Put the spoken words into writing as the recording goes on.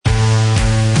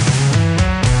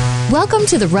Welcome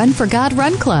to the Run for God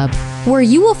Run Club, where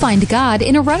you will find God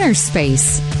in a runner's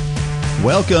space.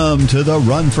 Welcome to the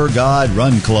Run for God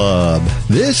Run Club.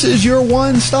 This is your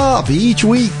one stop each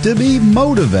week to be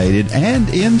motivated and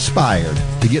inspired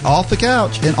to get off the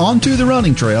couch and onto the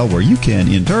running trail where you can,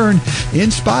 in turn,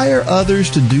 inspire others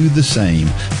to do the same.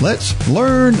 Let's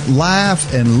learn,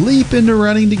 laugh, and leap into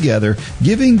running together,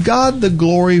 giving God the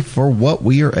glory for what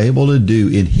we are able to do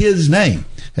in His name.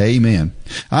 Amen.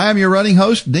 I am your running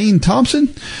host, Dean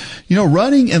Thompson. You know,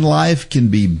 running in life can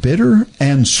be bitter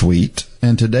and sweet,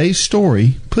 and today's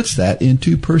story puts that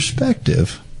into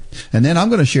perspective. And then I'm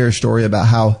going to share a story about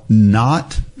how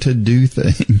not to do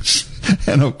things.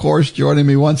 And of course, joining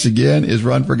me once again is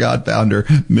Run for God founder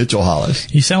Mitchell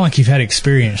Hollis. You sound like you've had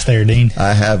experience there, Dean.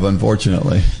 I have,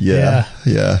 unfortunately. Yeah.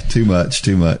 Too much.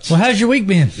 Well, how's your week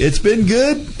been? It's been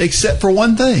good, except for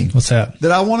one thing. What's that?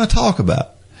 That I want to talk about.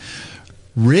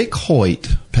 Rick Hoyt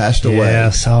passed away. Yeah, I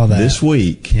saw that this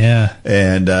week. Yeah.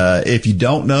 And if you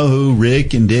don't know who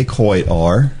Rick and Dick Hoyt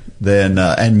are, then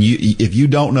if you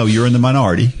don't know, you're in the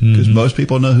minority, because most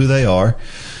people know who they are.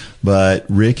 But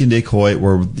Rick and Dick Hoyt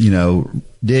were,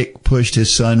 Dick pushed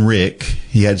his son Rick.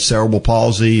 He had cerebral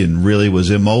palsy and really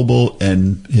was immobile,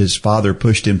 and his father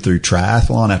pushed him through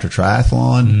triathlon after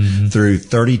triathlon, through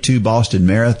 32 Boston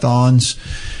marathons.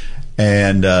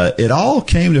 And it all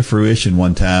came to fruition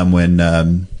one time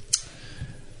when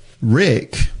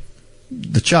Rick,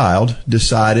 the child,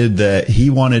 decided that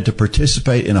he wanted to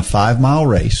participate in a 5-mile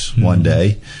race one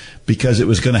day because it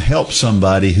was going to help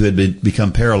somebody who had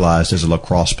become paralyzed as a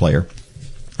lacrosse player.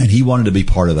 And he wanted to be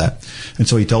part of that. And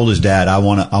so he told his dad, I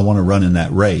want to run in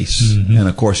that race. And,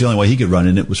 of course, the only way he could run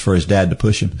in it was for his dad to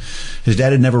push him. His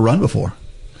dad had never run before.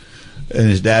 And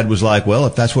his dad was like, well,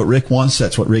 if that's what Rick wants,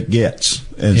 that's what Rick gets.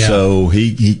 And so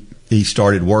he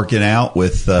started working out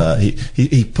with,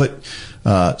 he put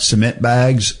cement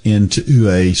bags into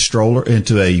a stroller,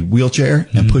 into a wheelchair,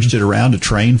 and pushed it around to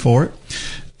train for it.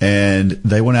 And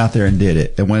they went out there and did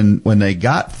it. And when they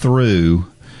got through,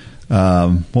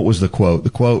 what was the quote? The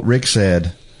quote, Rick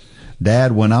said,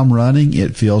 "Dad, when I'm running,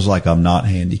 it feels like I'm not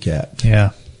handicapped."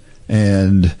 Yeah.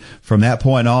 And from that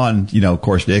point on, of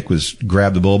course, Dick was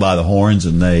grabbed the bull by the horns,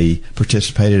 and they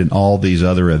participated in all these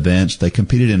other events. They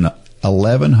competed in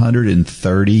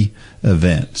 1,130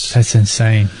 events. That's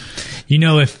insane.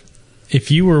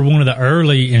 If you were one of the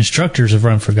early instructors of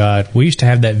Run for God, we used to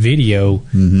have that video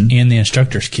in the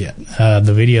instructor's kit.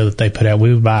 The video that they put out,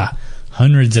 we would buy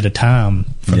hundreds at a time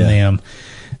from them.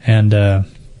 And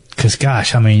because,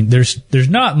 gosh, there's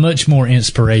not much more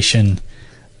inspiration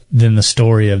than the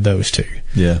story of those two.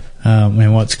 Yeah.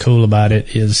 And what's cool about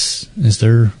it is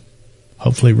they're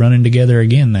hopefully running together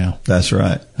again now. That's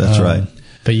right. That's right.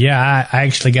 But yeah, I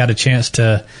actually got a chance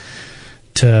to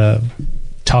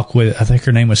talk with, I think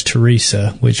her name was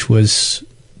Teresa, which was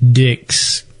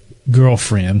Dick's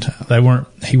girlfriend.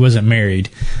 He wasn't married,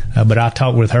 but I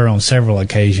talked with her on several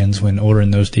occasions when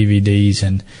ordering those DVDs.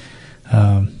 And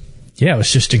it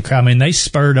was just incredible. They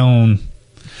spurred on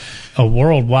a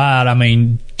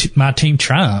worldwide, my team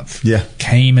triumph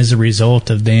came as a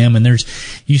result of them. And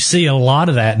you see a lot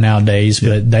of that nowadays,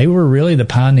 but they were really the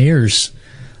pioneers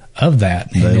of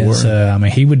that. They were.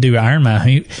 He would do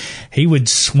Ironman. He would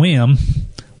swim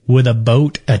with a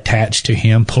boat attached to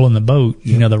him, pulling the boat,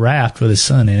 the raft with his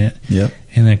son in it. Yep.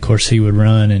 And then, of course, he would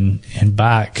run and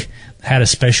bike. Had a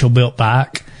special built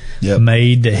bike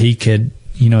made that he could,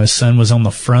 his son was on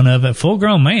the front of it, full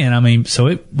grown man. So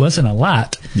it wasn't a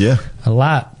light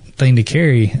thing to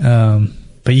carry.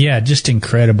 But yeah, just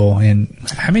incredible. And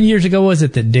how many years ago was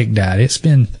it that Dick died? It's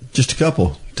been just a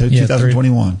couple.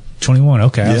 2021. 21.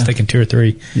 Okay, I was thinking 2 or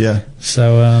 3. Yeah.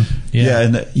 So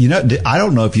and I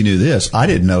don't know if you knew this. I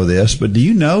didn't know this, but do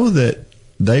you know that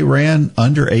they ran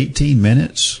under 18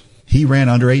 minutes? He ran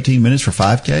under 18 minutes for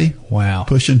 5K. Wow.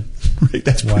 Pushing.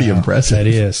 That's pretty impressive. That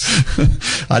is.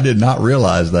 I did not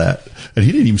realize that. And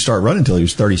he didn't even start running until he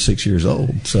was 36 years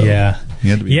old. So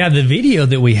the video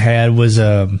that we had was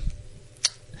a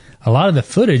lot of the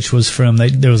footage was from,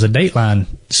 there was a Dateline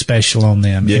special on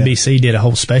them. Yeah. NBC did a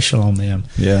whole special on them.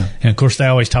 Yeah. And of course, they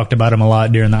always talked about them a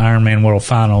lot during the Ironman World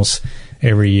Finals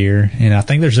every year. And I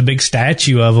think there's a big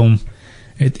statue of them.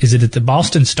 Is it at the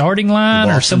Boston starting line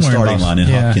or somewhere? Starting line in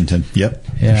Hopkinton. Yep.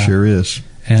 Yeah. It sure is.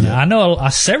 And I know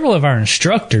several of our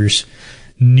instructors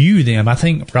knew them. I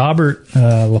think Robert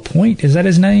LaPointe, is that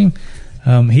his name?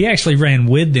 He actually ran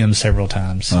with them several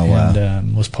times. Oh, wow.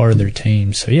 And was part of their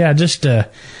team. So, yeah, just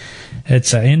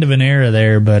it's an end of an era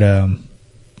there. But,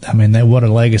 what a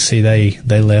legacy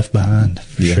they left behind,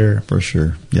 for sure. For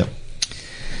sure. Yep.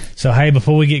 So, hey,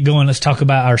 before we get going, let's talk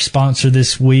about our sponsor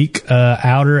this week,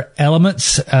 Outer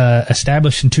Elements.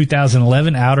 Established in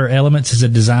 2011, Outer Elements is a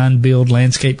design-build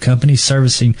landscape company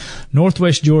servicing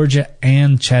Northwest Georgia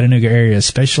and Chattanooga areas.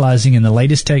 Specializing in the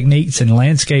latest techniques in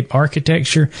landscape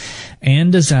architecture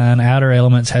and design, Outer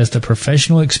Elements has the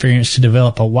professional experience to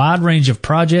develop a wide range of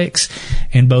projects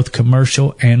in both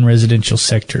commercial and residential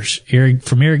sectors.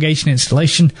 From irrigation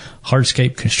installation,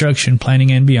 hardscape construction,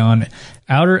 planning, and beyond,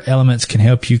 Outer Elements can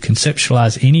help you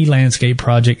conceptualize any landscape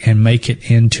project and make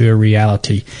it into a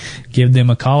reality. Give them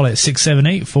a call at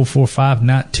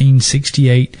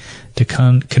 678-445-1968 to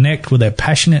connect with a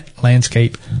passionate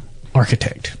landscape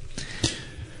architect.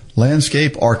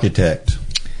 Landscape architect.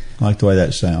 I like the way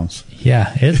that sounds.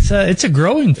 Yeah, it's a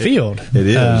growing field. It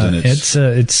is, and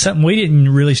it's something we didn't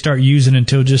really start using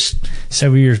until just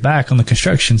several years back on the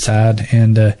construction side,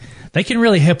 and they can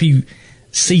really help you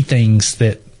see things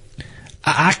that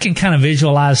I can kind of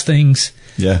visualize things,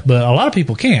 but a lot of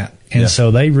people can't. And so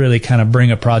they really kind of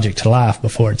bring a project to life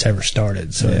before it's ever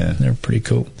started. So they're pretty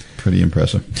cool. Pretty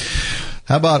impressive.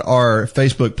 How about our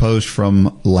Facebook post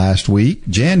from last week?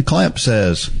 Jan Klemp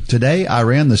says, today I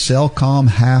ran the Cellcom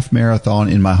half marathon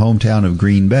in my hometown of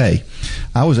Green Bay.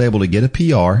 I was able to get a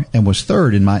PR and was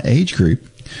third in my age group.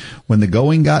 When the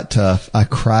going got tough, I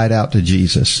cried out to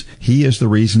Jesus. He is the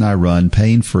reason I run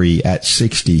pain-free at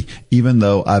 60, even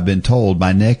though I've been told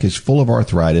my neck is full of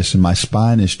arthritis and my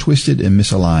spine is twisted and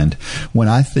misaligned. When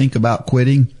I think about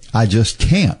quitting, I just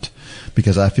can't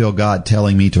because I feel God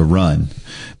telling me to run.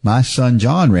 My son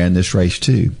John ran this race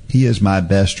too. He is my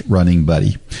best running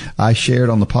buddy. I shared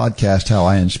on the podcast how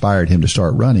I inspired him to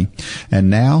start running, and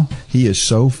now he is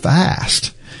so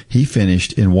fast. He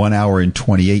finished in 1 hour and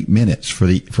 28 minutes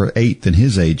for eighth in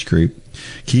his age group.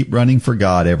 Keep running for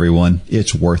God, everyone.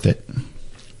 It's worth it.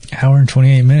 Hour and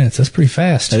 28 minutes. That's pretty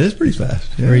fast. It is pretty fast.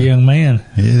 Yeah. For a young man.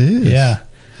 It is. Yeah.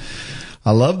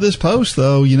 I love this post,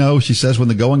 though. You know, she says when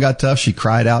the going got tough, she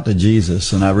cried out to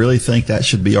Jesus. And I really think that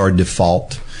should be our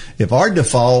default. If our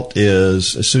default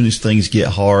is as soon as things get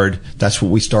hard, that's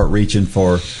what we start reaching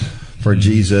for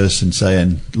Jesus and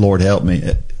saying, Lord, help me.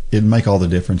 It'd make all the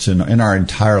difference in our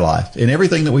entire life, in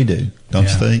everything that we do. Don't you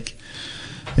think?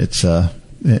 It's and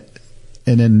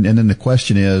then the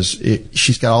question is,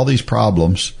 she's got all these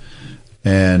problems,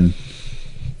 and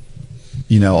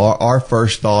you know, our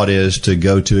first thought is to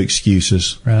go to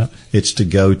excuses. Right. It's to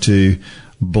go to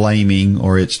blaming,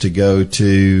 or it's to go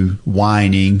to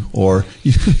whining, or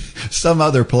some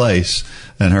other place.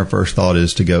 And her first thought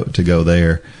is to go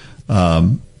there.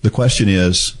 The question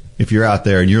is, if you're out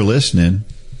there and you're listening,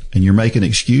 and you're making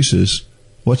excuses,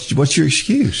 what's your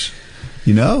excuse?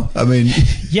 You know, I mean,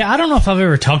 yeah, I don't know if I've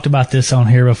ever talked about this on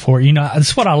here before. You know,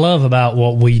 that's what I love about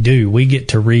what we do. We get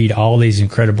to read all these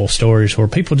incredible stories where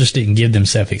people just didn't give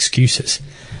themselves excuses.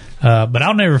 But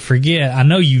I'll never forget. I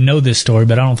know you know this story,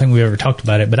 but I don't think we ever talked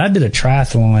about it. But I did a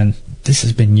triathlon. This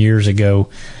has been years ago,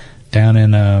 down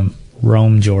in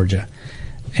Rome, Georgia,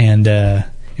 and it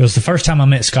was the first time I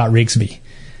met Scott Rigsby,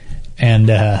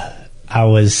 and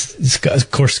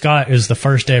of course, Scott is the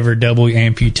first ever double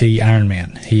amputee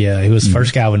Ironman. He was the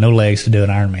first guy with no legs to do an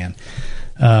Ironman.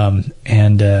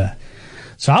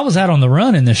 So I was out on the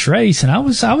run in this race, and I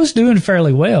was doing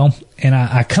fairly well. And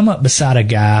I come up beside a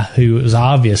guy who it was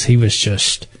obvious he was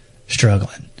just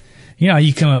struggling. You know,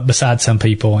 you come up beside some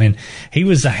people, and he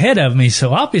was ahead of me,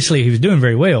 so obviously he was doing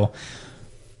very well,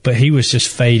 but he was just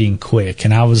fading quick.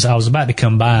 And I was about to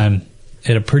come by him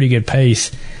at a pretty good pace.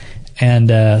 And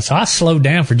so I slowed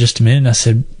down for just a minute, and I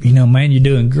said, you know, man, you're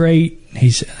doing great.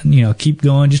 He's, you know, keep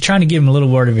going. Just trying to give him a little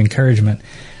word of encouragement.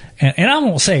 And I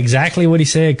won't say exactly what he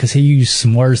said because he used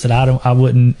some words that I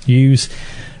wouldn't use.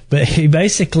 But he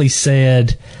basically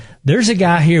said, there's a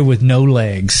guy here with no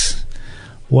legs.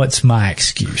 What's my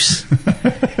excuse?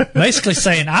 Basically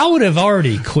saying, I would have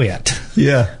already quit.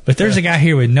 Yeah. But there's a guy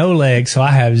here with no legs, so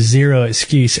I have zero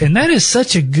excuse. And that is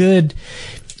such a good,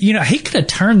 you know, he could have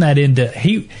turned that into,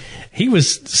 he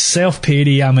was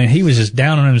self-pity. I mean, he was just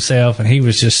down on himself, and he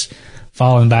was just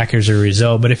falling back as a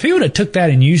result. But if he would have took that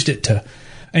and used it to,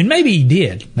 and maybe he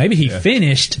did, maybe he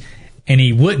finished, and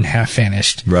he wouldn't have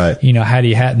finished, right? You know, had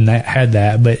he hadn't had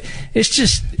that. But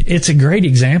it's a great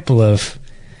example of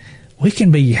we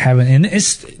can be having, and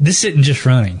this isn't just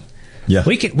running. Yeah,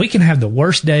 we can have the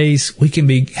worst days. We can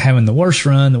be having the worst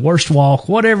run, the worst walk,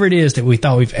 whatever it is that we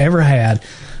thought we've ever had.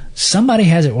 Somebody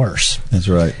has it worse. That's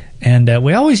right. And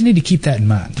we always need to keep that in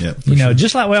mind. Yeah, you know, sure.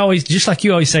 just like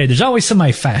you always say, there's always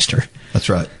somebody faster. That's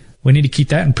right. We need to keep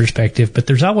that in perspective, but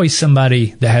there's always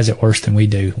somebody that has it worse than we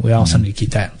do. We also need to keep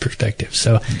that in perspective.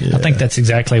 So I think that's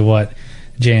exactly what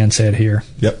Jan said here.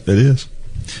 Yep, it is.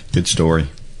 Good story.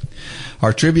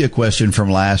 Our trivia question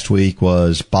from last week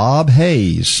was, Bob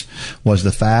Hayes was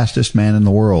the fastest man in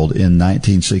the world in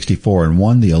 1964 and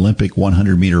won the Olympic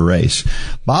 100-meter race.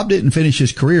 Bob didn't finish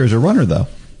his career as a runner, though.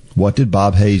 What did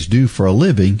Bob Hayes do for a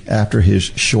living after his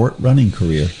short running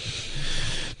career?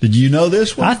 Did you know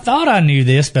this one? I thought I knew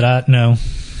this, but no.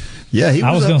 Yeah,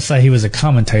 I was going to say he was a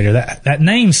commentator. That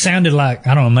name sounded like,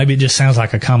 I don't know, maybe it just sounds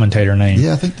like a commentator name.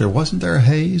 Yeah, I think wasn't there a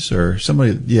Hayes or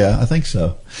somebody. Yeah, I think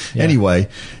so. Yeah. Anyway,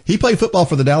 he played football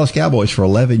for the Dallas Cowboys for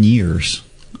 11 years.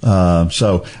 And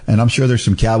I'm sure there's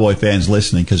some Cowboy fans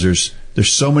listening, because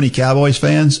there's so many Cowboys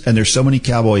fans and there's so many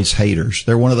Cowboys haters.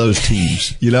 They're one of those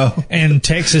teams, you know? And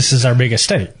Texas is our biggest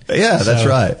state. Yeah, that's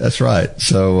right. That's right.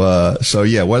 So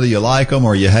yeah, whether you like them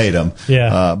or you hate them.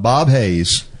 Yeah. Bob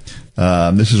Hayes.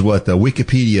 This is what the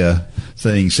Wikipedia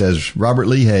thing says. Robert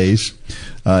Lee Hayes,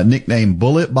 nicknamed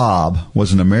Bullet Bob,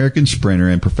 was an American sprinter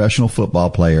and professional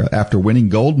football player. After winning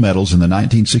gold medals in the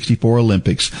 1964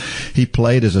 Olympics, he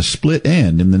played as a split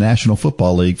end in the National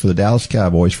Football League for the Dallas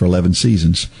Cowboys for 11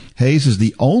 seasons. Hayes is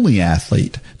the only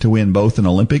athlete to win both an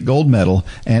Olympic gold medal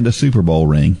and a Super Bowl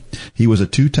ring. He was a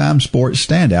two-time sports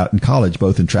standout in college,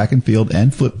 both in track and field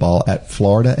and football at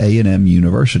Florida A&M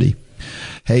University.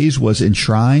 Hayes was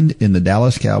enshrined in the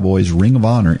Dallas Cowboys Ring of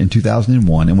Honor in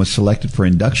 2001 and was selected for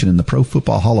induction in the Pro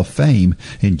Football Hall of Fame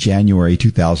in January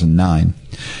 2009.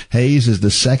 Hayes is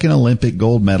the second Olympic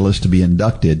gold medalist to be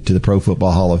inducted to the Pro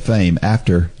Football Hall of Fame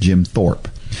after Jim Thorpe.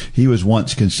 He was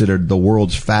once considered the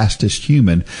world's fastest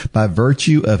human by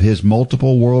virtue of his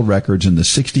multiple world records in the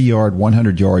 60-yard,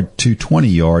 100-yard,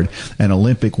 220-yard, and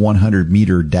Olympic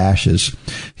 100-meter dashes.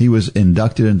 He was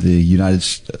inducted into the United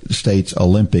States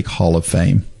Olympic Hall of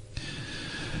Fame.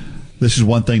 This is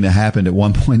one thing that happened at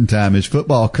one point in time. His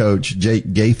football coach,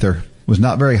 Jake Gaither, was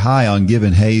not very high on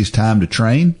giving Hayes time to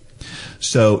train.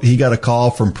 So he got a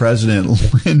call from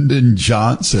President Lyndon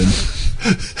Johnson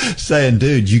saying,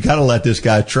 dude, you got to let this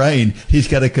guy train. He's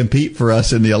got to compete for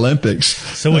us in the Olympics.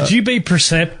 So would you be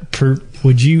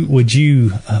would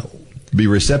you be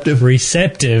receptive?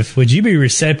 Would you be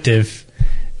receptive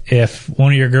if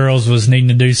one of your girls was needing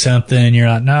to do something and you're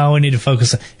like, no, we need to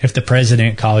focus? If the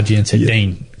president called you and said,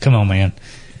 Dean, come on, man.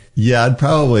 Yeah, I'd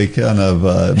probably kind of,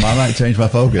 I might change my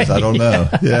focus. I don't know.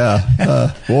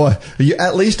 Yeah. Boy,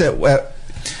 at least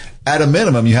at a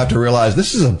minimum, you have to realize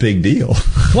this is a big deal.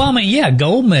 Well, I mean, yeah,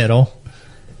 gold medal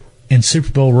and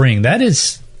Super Bowl ring. That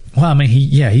is, well, I mean,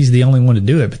 he's the only one to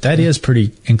do it, but that is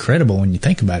pretty incredible when you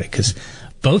think about it, because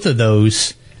both of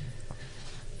those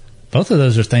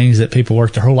are things that people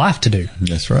work their whole life to do.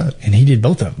 That's right. And he did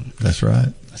both of them. That's right.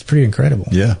 That's pretty incredible.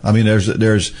 Yeah. I mean, there's a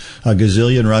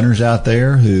gazillion runners out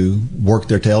there who worked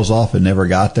their tails off and never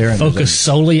got there. And focus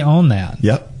solely on that.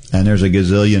 Yep. And there's a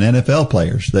gazillion NFL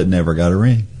players that never got a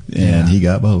ring. And he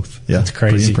got both. Yeah. That's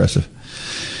crazy. Pretty impressive.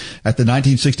 At the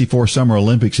 1964 Summer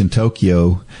Olympics in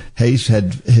Tokyo, Hayes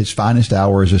had his finest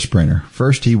hour as a sprinter.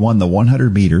 First, he won the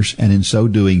 100 meters, and in so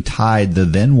doing tied the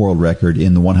then world record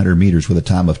in the 100 meters with a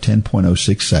time of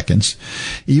 10.06 seconds.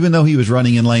 Even though he was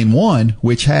running in lane 1,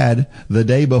 which had, the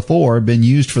day before, been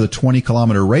used for the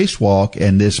 20-kilometer race walk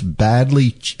and was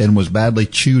badly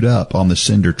chewed up on the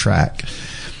cinder track.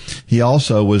 He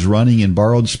also was running in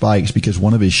borrowed spikes because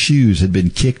one of his shoes had been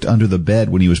kicked under the bed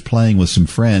when he was playing with some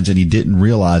friends, and he didn't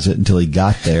realize it until he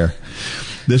got there.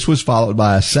 This was followed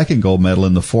by a second gold medal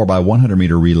in the 4x100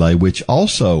 meter relay, which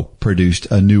also produced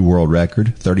a new world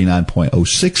record,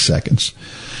 39.06 seconds.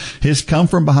 His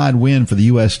come-from-behind win for the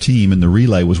U.S. team in the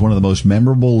relay was one of the most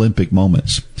memorable Olympic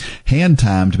moments.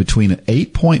 Hand-timed between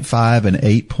 8.5 and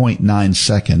 8.9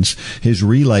 seconds, his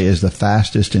relay is the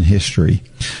fastest in history.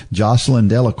 Jocelyn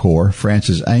Delacour,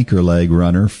 France's anchor leg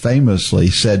runner,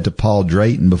 famously said to Paul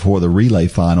Drayton before the relay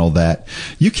final that,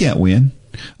 "You can't win.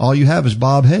 All you have is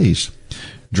Bob Hayes."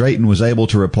 Drayton was able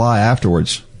to reply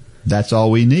afterwards, "That's all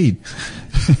we need."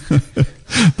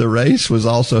 The race was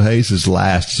also Hayes'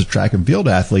 last as a track and field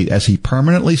athlete, as he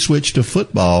permanently switched to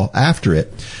football after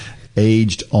it,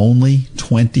 aged only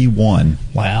 21.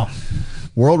 Wow.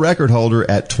 World record holder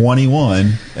at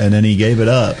 21, and then he gave it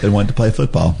up and went to play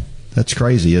football. That's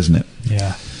crazy, isn't it?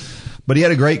 Yeah. But he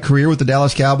had a great career with the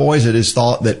Dallas Cowboys. It is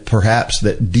thought that perhaps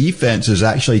that defenses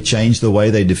actually changed the way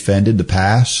they defended the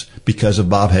pass because of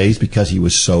Bob Hayes, because he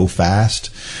was so fast.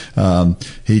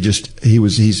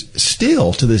 He's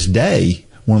still to this day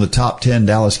one of the top 10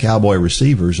 Dallas Cowboy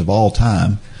receivers of all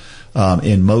time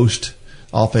in most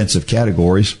offensive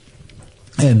categories.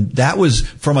 And that was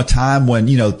from a time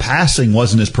when, passing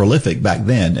wasn't as prolific back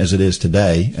then as it is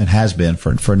today, and has been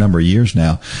for a number of years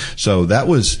now. So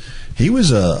he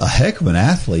was a heck of an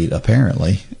athlete,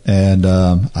 apparently. And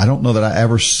I don't know that I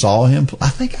ever saw him. I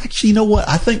think, actually, you know what?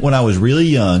 I think when I was really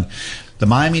young, the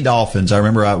Miami Dolphins, I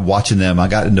remember watching them. I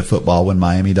got into football when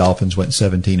Miami Dolphins went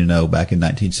 17-0 back in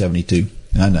 1972.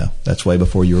 I know that's way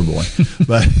before you were born,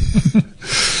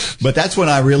 but that's when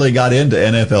I really got into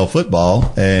NFL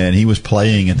football, and he was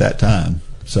playing at that time.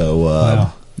 So,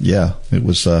 wow. Yeah, it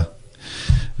was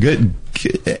good.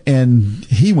 And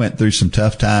he went through some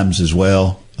tough times as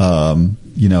well. He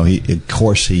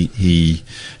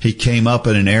came up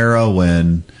in an era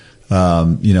when,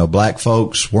 black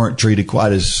folks weren't treated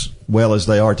quite as well as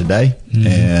they are today. Mm-hmm.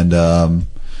 And,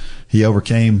 he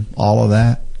overcame all of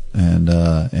that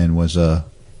and was a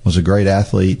great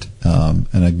athlete, and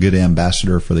a good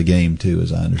ambassador for the game too,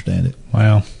 as I understand it.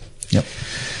 Wow. Yep.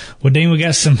 Well, Dean, we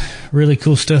got some really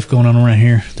cool stuff going on around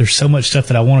here. There's so much stuff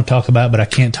that I want to talk about, but I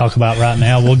can't talk about right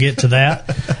now. We'll get to that.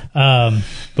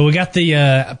 But we got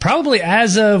the, probably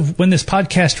as of when this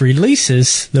podcast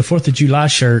releases, the 4th of July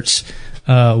shirts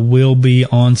will be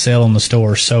on sale in the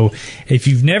store. So if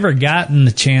you've never gotten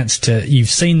the chance to, you've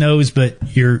seen those, but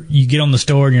you get on the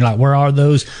store and you're like, where are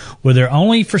those? Well, they're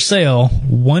only for sale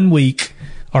 3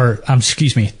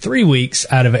 weeks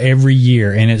out of every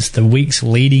year, and it's the weeks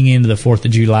leading into the 4th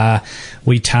of July.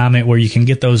 We time it where you can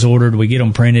get those ordered, we get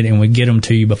them printed, and we get them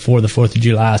to you before the 4th of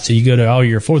July. So you go to all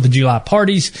your 4th of July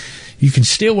parties, you can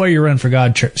still wear your Run for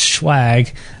God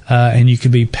swag, and you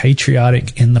can be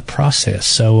patriotic in the process.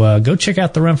 So go check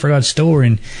out the Run for God store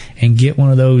and get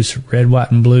one of those red, white,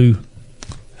 and blue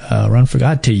Run for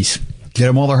God tees. Get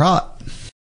them while they're hot.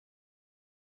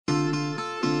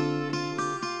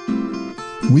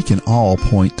 We can all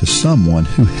point to someone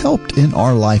who helped in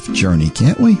our life journey,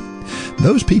 can't we?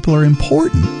 Those people are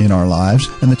important in our lives,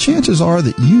 and the chances are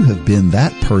that you have been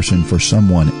that person for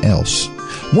someone else.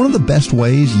 One of the best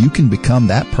ways you can become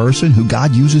that person who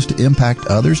God uses to impact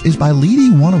others is by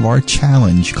leading one of our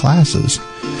challenge classes.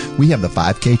 We have the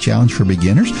 5K challenge for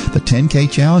beginners, the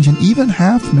 10K challenge, and even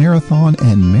half marathon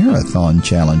and marathon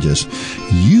challenges.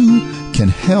 You can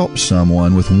help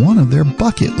someone with one of their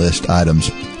bucket list items.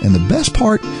 And the best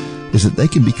part is that they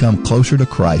can become closer to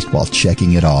Christ while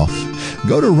checking it off.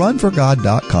 Go to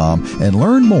runforgod.com and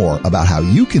learn more about how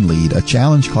you can lead a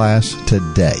challenge class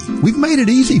today. We've made it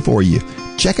easy for you.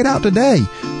 Check it out today.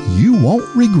 You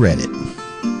won't regret it.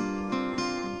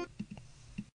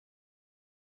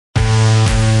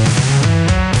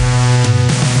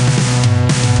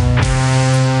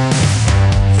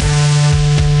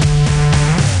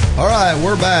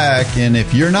 We're back, and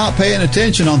if you're not paying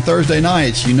attention on Thursday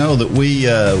nights, you know that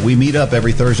we meet up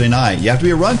every Thursday night. You have to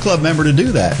be a Run Club member to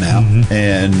do that now,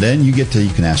 and then you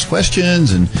can ask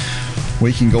questions, and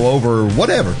we can go over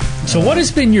whatever. So, what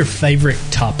has been your favorite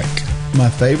topic? My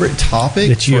favorite topic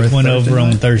that you went over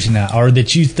on Thursday night, or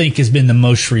that you think has been the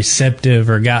most receptive,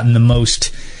 or gotten the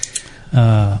most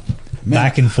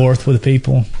back and forth with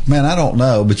people? Man, I don't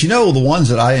know. But the ones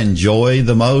that I enjoy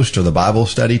the most are the Bible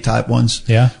study type ones.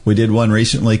 Yeah. We did one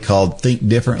recently called Think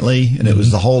Differently, and it was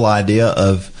the whole idea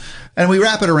of, and we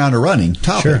wrap it around a running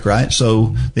topic, right?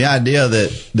 So the idea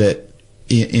that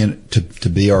to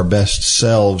be our best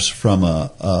selves from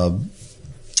a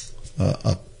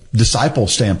disciple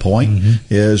standpoint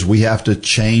is we have to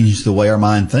change the way our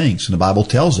mind thinks. And the Bible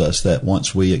tells us that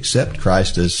once we accept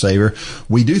Christ as Savior,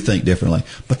 we do think differently.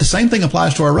 But the same thing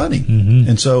applies to our running.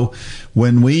 And so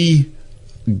when we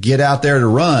get out there to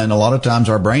run, a lot of times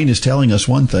our brain is telling us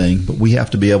one thing, but we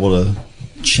have to be able to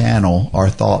channel our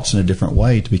thoughts in a different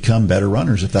way to become better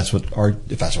runners if that's what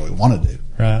we want to do.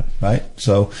 Right.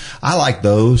 So I like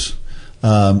those.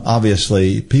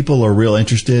 Obviously, people are real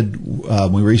interested.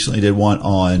 We recently did one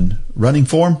on running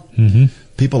form.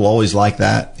 People always like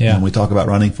that. Yeah. When we talk about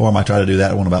running form, I try to do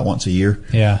that one about once a year.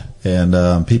 Yeah.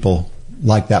 And people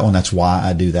like that one. That's why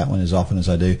I do that one as often as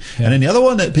I do. Yeah. And then the other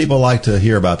one that people like to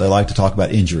hear about, they like to talk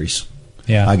about injuries.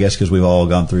 Yeah. I guess because we've all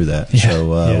gone through that. Yeah.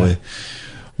 So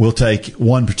we'll take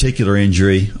one particular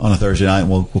injury on a Thursday night, and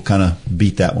we'll kind of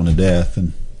beat that one to death,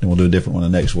 and then we'll do a different one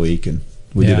the next week. And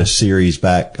we did a series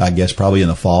back, I guess, probably in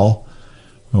the fall,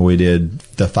 where we did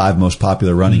the 5 most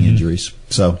popular running injuries.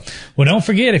 So, well, don't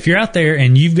forget, if you're out there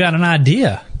and you've got an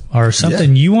idea or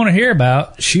something you want to hear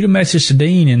about, shoot a message to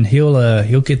Dean, and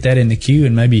he'll get that in the queue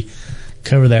and maybe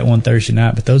cover that one Thursday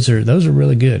night. But those are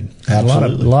really good.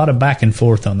 Absolutely. A lot of back and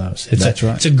forth on those. That's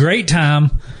right. It's a great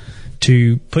time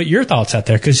to put your thoughts out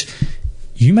there, because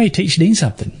you may teach Dean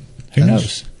something. Who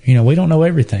knows? we don't know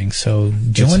everything. So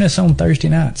join us on Thursday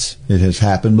nights. It has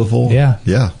happened before. Yeah.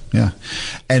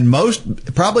 And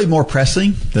probably more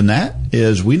pressing than that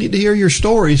is we need to hear your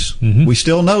stories. Mm-hmm. We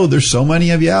still know there's so many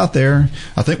of you out there.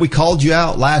 I think we called you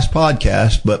out last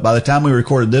podcast, but by the time we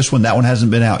recorded this one, that one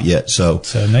hasn't been out yet. So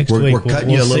next week we're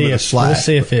cutting you a little bit of slack. We'll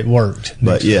see if it worked.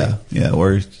 But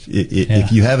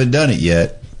if you haven't done it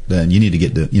yet, then you need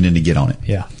to get on it.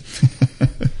 Yeah.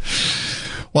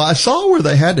 Well, I saw where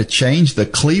they had to change the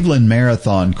Cleveland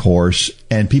Marathon course,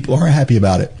 and people aren't happy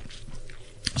about it.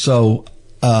 So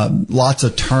lots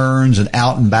of turns and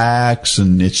out and backs,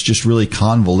 and it's just really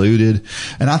convoluted.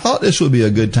 And I thought this would be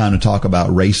a good time to talk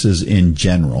about races in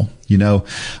general.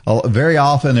 Very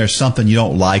often there's something you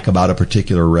don't like about a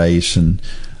particular race, and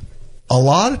a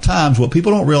lot of times what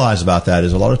people don't realize about that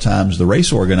is a lot of times the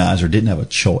race organizer didn't have a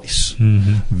choice.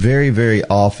 Mm-hmm. Very, very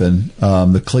often,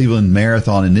 the Cleveland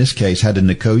Marathon in this case had to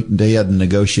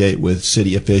negotiate with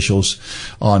city officials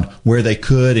on where they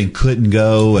could and couldn't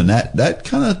go, and that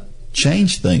kind of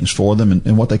changed things for them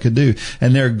and what they could do.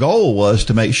 And their goal was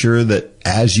to make sure that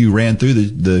as you ran through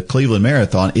the Cleveland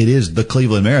Marathon, the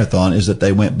Cleveland Marathon is that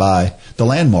they went by the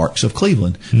landmarks of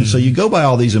Cleveland. Mm-hmm. And so you go by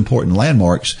all these important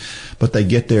landmarks, but they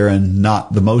get there in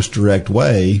not the most direct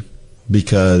way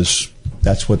because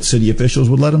that's what city officials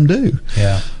would let them do.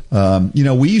 Yeah.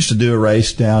 We used to do a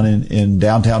race down in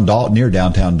downtown Dalton, near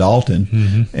downtown Dalton.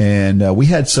 Mm-hmm. And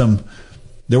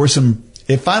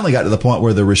it finally got to the point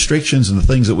where the restrictions and the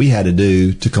things that we had to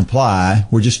do to comply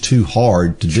were just too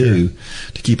hard to do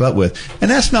to keep up with. And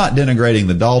that's not denigrating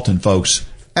the Dalton folks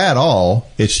at all.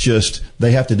 It's just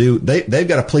they've got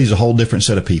to please a whole different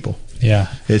set of people.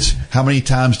 Yeah. It's how many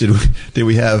times did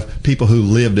we have people who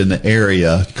lived in the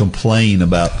area complain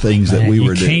about things that we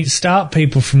were doing? You can't stop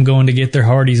people from going to get their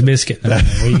Hardee's biscuit.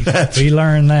 We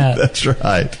learned that. That's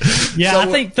right. Yeah, I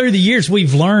think through the years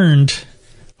we've learned,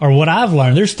 or what I've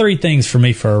learned, there's 3 things for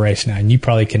me for a race now, and you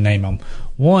probably can name them.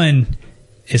 One,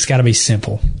 it's got to be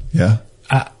simple. Yeah.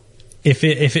 If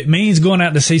it means going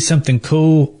out to see something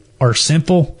cool or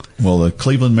simple. Well, the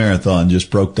Cleveland Marathon just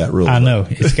broke that rule. I know.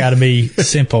 It's got to be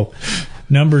simple.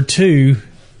 Number 2,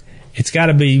 it's got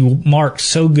to be marked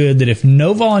so good that if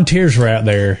no volunteers were out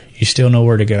there, you still know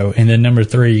where to go. And then number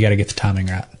 3, you got to get the timing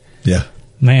right. Yeah.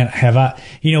 Man,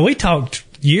 we talked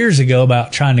years ago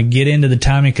about trying to get into the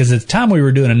timing because at the time we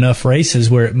were doing enough races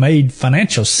where it made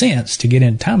financial sense to get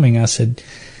into timing. I said,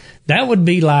 that would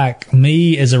be like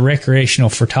me as a recreational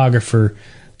photographer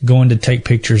going to take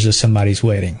pictures of somebody's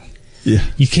wedding. Yeah.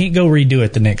 You can't go redo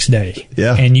it the next day.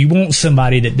 Yeah. And you want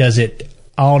somebody that does it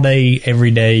all day, every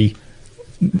day,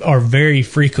 or very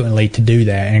frequently to do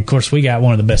that. And of course, we got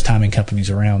one of the best timing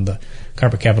companies around, the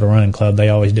Carpet Capital Running Club. They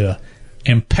always do a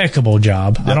impeccable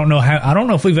job. Yep. I don't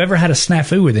know if we've ever had a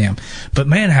snafu with them, but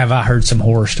man, have I heard some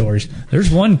horror stories. There's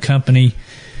one company,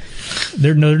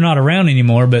 they're not around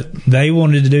anymore, but they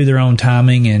wanted to do their own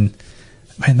timing, and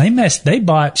man, they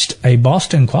botched a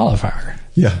Boston qualifier.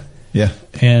 Yeah.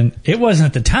 And it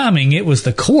wasn't the timing, it was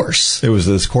the course. It was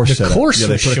this course setup. Course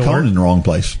they put a cone in the wrong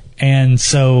place. And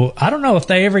so I don't know if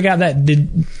they ever got that.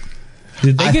 Did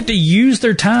they get to use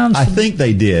their times? I think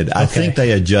they did. Okay. I think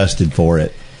they adjusted for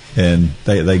it, and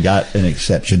they got an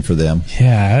exception for them.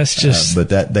 Yeah, that's just. But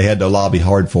that they had to lobby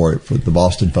hard for it for the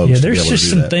Boston folks. Yeah, to there's be able just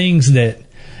to do some things that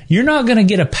you're not going to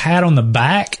get a pat on the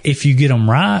back if you get them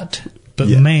right. But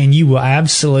man, you will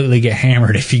absolutely get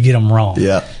hammered if you get them wrong.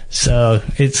 Yeah. So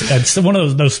it's one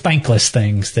of those thankless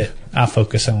things that I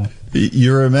focus on.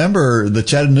 You remember the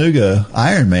Chattanooga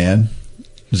Ironman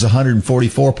is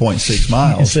 144.6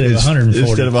 miles instead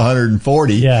of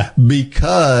 140. Yeah.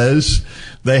 Because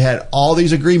they had all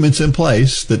these agreements in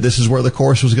place that this is where the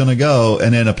course was going to go,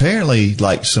 and then apparently,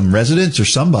 like some residents or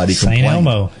somebody complained. St.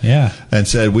 Elmo, yeah, and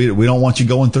said we don't want you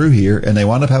going through here, and they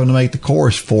wound up having to make the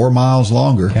course 4 miles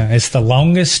longer. Yeah, it's the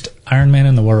longest Ironman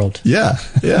in the world. Yeah,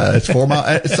 it's 4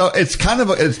 miles. So it's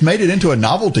it's made it into a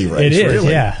novelty race. It is,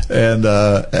 really. Yeah.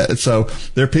 And so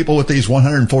there are people with these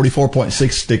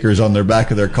 144.6 stickers on their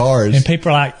back of their cars, and people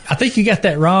are like, "I think you got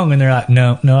that wrong," and they're like,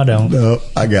 "No, I don't. No,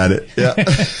 I got it." Yeah.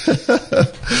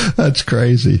 That's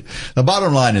crazy. The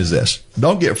bottom line is this.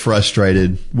 Don't get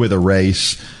frustrated with a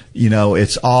race.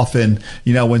 It's often,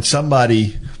 when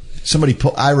somebody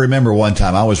I remember one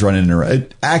time I was running in a race.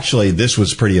 Actually, this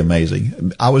was pretty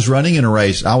amazing. I was running in a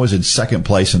race. I was in second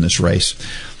place in this race.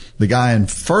 The guy in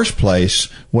first place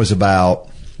was about,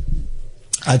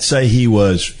 I'd say he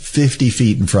was 50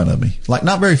 feet in front of me, like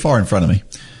not very far in front of me.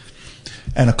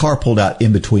 And a car pulled out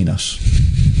in between us.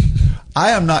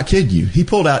 I am not kidding you. He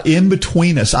pulled out in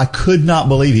between us. I could not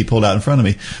believe he pulled out in front of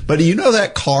me. But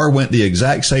that car went the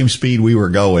exact same speed we were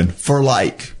going for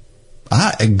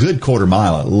a good quarter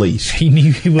mile at least. He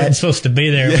knew he wasn't supposed to be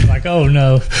there. It was like, oh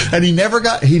no. And he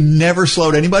never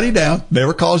slowed anybody down,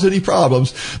 never caused any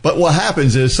problems. But what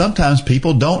happens is sometimes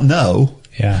people don't know.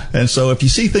 Yeah. And so if you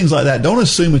see things like that, don't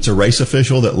assume it's a race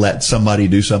official that let somebody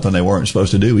do something they weren't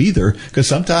supposed to do either. Because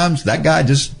sometimes that guy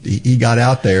he got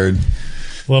out there. And,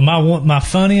 well, my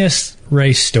funniest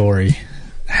race story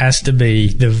has to be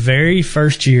the very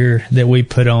first year that we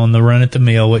put on the Run at the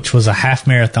Mill, which was a half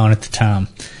marathon at the time.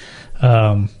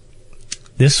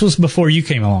 This was before you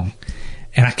came along,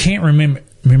 and I can't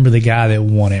remember the guy that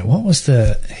won it.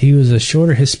 He was a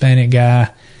shorter Hispanic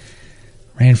guy,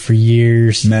 ran for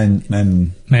years.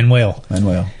 Manuel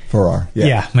Ferrar.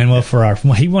 Yeah, Manuel Ferrar.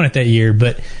 Well, he won it that year,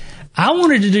 but I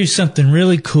wanted to do something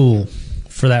really cool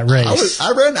for that race.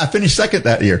 I finished second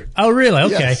that year. Oh, really?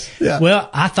 Okay. Yes, yeah. Well,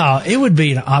 I thought it would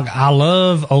be, I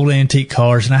love old antique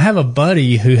cars, and I have a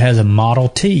buddy who has a Model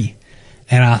T,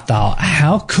 and I thought,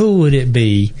 how cool would it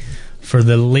be for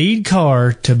the lead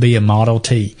car to be a Model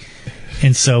T?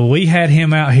 And so we had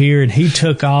him out here, and he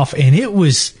took off, and it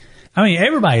was,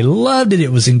 everybody loved it.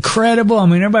 It was incredible.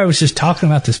 Everybody was just talking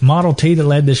about this Model T that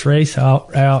led this race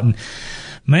out, and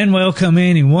Manuel come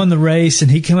in, he won the race,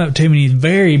 and he came up to me and he's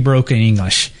very broken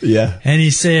English. Yeah. And I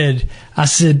said, I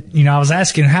was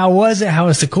asking, how was it? How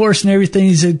was the course and everything?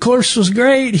 He said, course was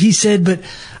great. He said, but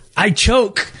I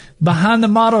choke behind the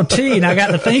Model T. And I got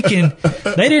to thinking,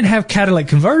 they didn't have catalytic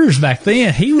converters back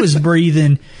then. He was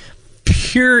breathing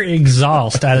pure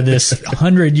exhaust out of this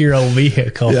 100-year-old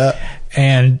vehicle. Yeah.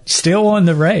 And still won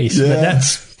the race. Yeah. But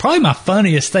that's probably my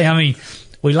funniest thing.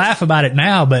 We laugh about it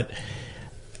now, but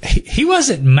he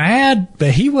wasn't mad, but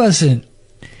he was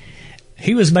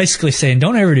basically saying,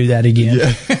 don't ever do that again.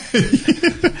 Yeah.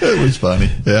 It was funny.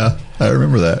 Yeah, I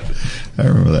remember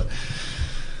that.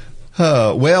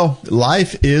 Well,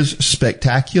 life is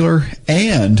spectacular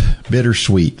and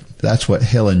bittersweet. That's what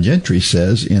Helen Gentry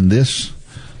says in this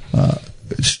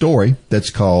story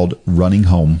that's called Running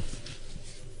Home.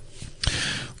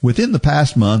 Within the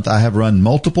past month, I have run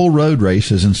multiple road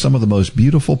races in some of the most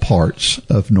beautiful parts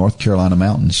of North Carolina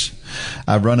mountains.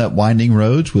 I've run up winding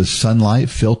roads with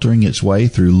sunlight filtering its way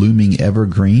through looming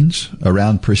evergreens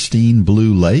around pristine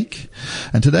Blue Lake.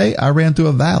 And today I ran through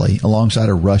a valley alongside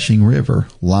a rushing river,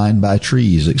 lined by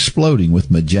trees exploding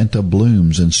with magenta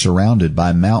blooms and surrounded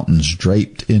by mountains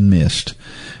draped in mist.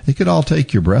 It could all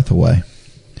take your breath away.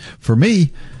 For me,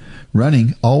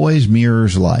 running always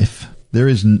mirrors life. There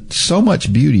is so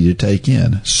much beauty to take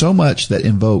in, so much that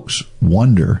invokes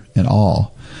wonder and awe.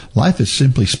 Life is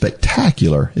simply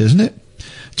spectacular, isn't it?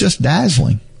 Just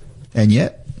dazzling, and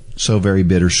yet so very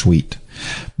bittersweet.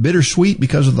 Bittersweet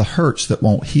because of the hurts that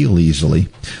won't heal easily,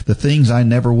 the things I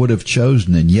never would have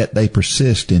chosen, and yet they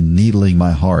persist in needling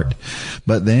my heart.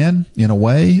 But then, in a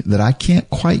way that I can't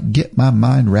quite get my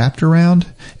mind wrapped around,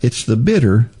 it's the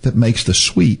bitter that makes the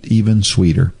sweet even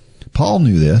sweeter. Paul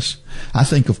knew this. I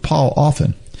think of Paul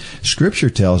often. Scripture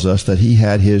tells us that he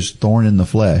had his thorn in the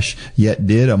flesh, yet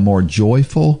did a more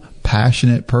joyful,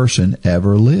 passionate person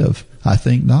ever live? I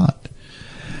think not.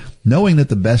 Knowing that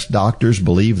the best doctors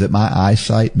believe that my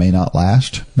eyesight may not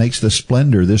last makes the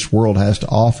splendor this world has to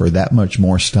offer that much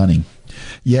more stunning.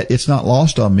 Yet it's not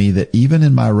lost on me that even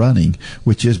in my running,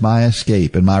 which is my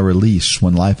escape and my release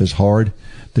when life is hard,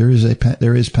 there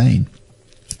is pain.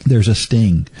 There's a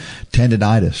sting,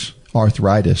 tendinitis,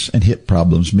 arthritis, and hip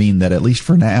problems mean that, at least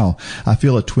for now, I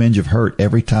feel a twinge of hurt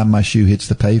every time my shoe hits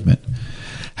the pavement.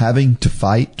 Having to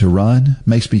fight to run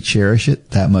makes me cherish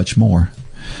it that much more.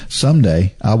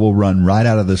 Someday, I will run right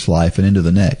out of this life and into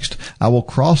the next. I will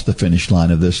cross the finish line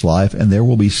of this life, and there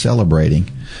will be celebrating.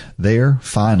 There,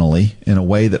 finally, in a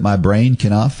way that my brain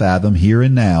cannot fathom here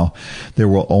and now, there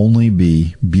will only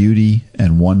be beauty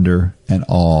and wonder and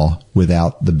awe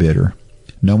without the bitter.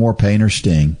 No more pain or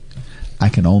sting. I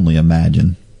can only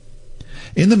imagine.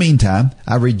 In the meantime,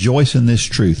 I rejoice in this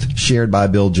truth shared by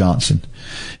Bill Johnson.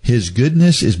 His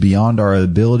goodness is beyond our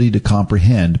ability to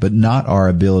comprehend, but not our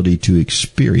ability to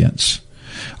experience.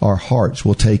 Our hearts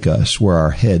will take us where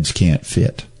our heads can't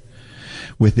fit.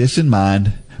 With this in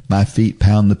mind, my feet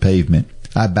pound the pavement.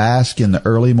 I bask in the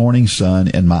early morning sun,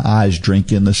 and my eyes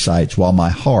drink in the sights while my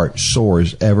heart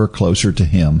soars ever closer to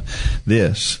Him.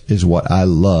 This is what I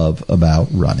love about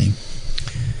running.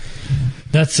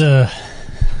 That's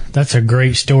a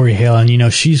great story, Helen.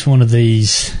 She's one of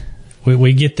these.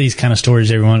 We get these kind of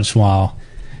stories every once in a while.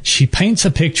 She paints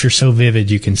a picture so vivid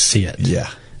you can see it. Yeah.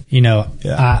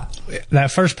 Yeah.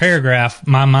 That first paragraph,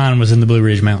 my mind was in the Blue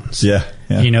Ridge Mountains. Yeah.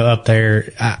 Up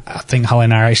there. I think Holly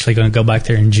and I are actually going to go back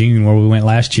there in June, where we went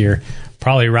last year,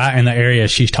 probably right in the area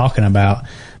she's talking about.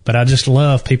 But I just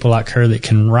love people like her that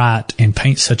can write and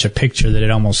paint such a picture that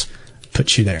it almost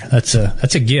puts you there. That's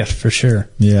a gift for sure.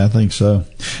 Yeah, I think so.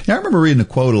 Yeah, I remember reading a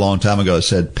quote a long time ago that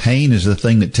said, "Pain is the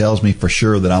thing that tells me for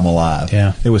sure that I'm alive."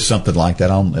 Yeah. It was something like that.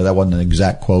 That wasn't an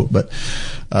exact quote, but,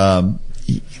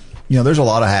 there's a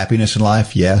lot of happiness in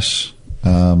life. Yes.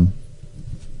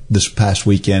 This past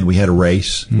weekend we had a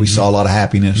race. Mm-hmm. We saw a lot of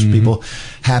happiness. Mm-hmm. People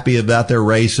happy about their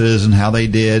races and how they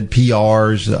did.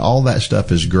 PRs, all that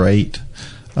stuff is great.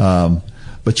 But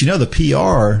the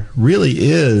PR really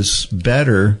is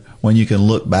better when you can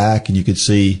look back and you could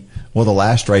see, well, the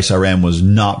last race I ran was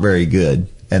not very good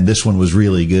and this one was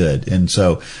really good. And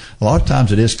so a lot of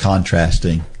times it is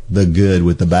contrasting the good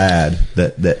with the bad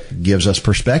that gives us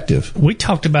perspective. We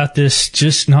talked about this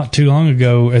just not too long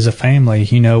ago as a family.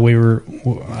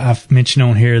 I've mentioned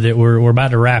on here that we're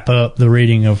about to wrap up the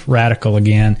reading of Radical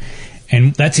again.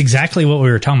 And that's exactly what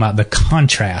we were talking about, the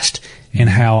contrast and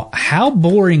how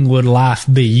boring would life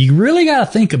be? You really got to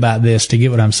think about this to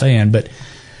get what I'm saying, but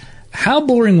how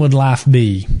boring would life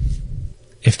be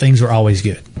if things were always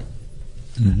good?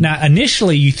 Mm-hmm. Now,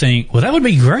 initially you think, well, that would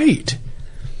be great.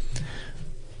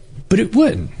 But it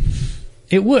wouldn't.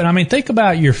 It would. I mean, think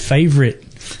about your favorite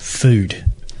food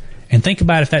and think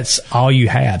about if that's all you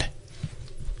had.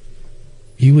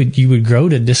 You would grow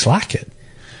to dislike it.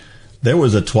 There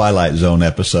was a Twilight Zone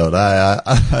episode.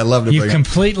 I love to. You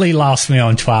completely lost me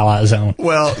on Twilight Zone.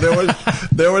 Well,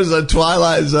 there was a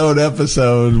Twilight Zone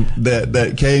episode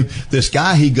that came. This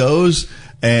guy, he goes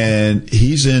and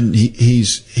he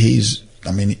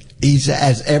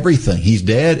has everything. He's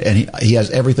dead and he has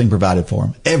everything provided for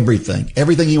him. Everything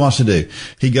he wants to do.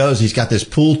 He goes, he's got this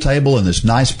pool table in this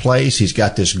nice place. He's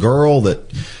got this girl that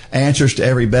answers to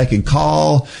every beck and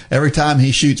call. Every time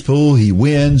he shoots pool, he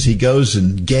wins. He goes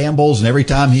and gambles, and every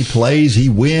time he plays, he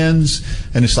wins.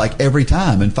 And it's like every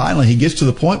time. And finally he gets to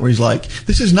the point where he's like,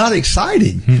 this is not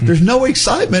exciting. Mm-hmm. There's no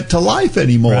excitement to life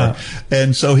anymore. Right.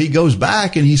 And so he goes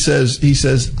back and he says,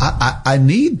 I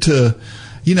need to,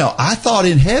 I thought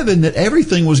in heaven that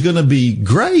everything was going to be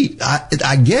great.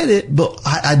 I get it, but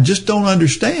I just don't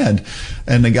understand.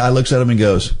 And the guy looks at him and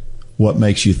goes, what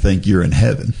makes you think you're in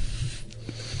heaven?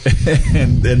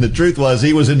 and the truth was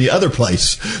he was in the other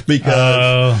place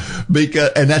because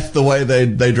and that's the way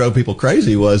they drove people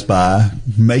crazy, was by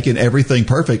making everything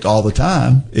perfect all the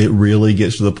time. It really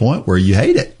gets to the point where you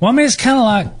hate it. Well, I mean, it's kind of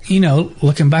like,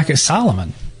 looking back at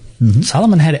Solomon. Mm-hmm.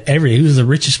 Solomon had everything. He was the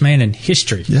richest man in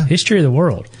history of the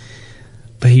world.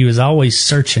 But he was always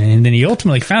searching, and then he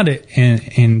ultimately found it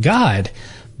in God.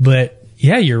 But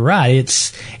yeah, you're right.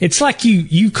 It's like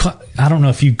you. I don't know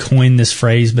if you coined this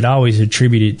phrase, but I always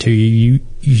attribute it to you.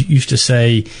 You used to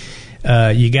say,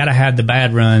 you got to have the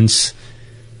bad runs.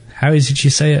 How is it you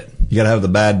say it? You got to have the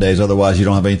bad days, otherwise you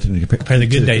don't have anything to compare the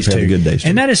good days to.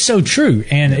 And that is so true.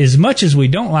 And as much as we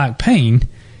don't like pain,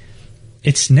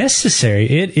 it's necessary.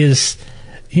 It is,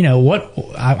 what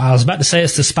I was about to say,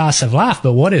 it's the spice of life,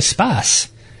 but what is spice?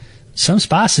 Some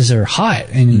spices are hot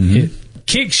and it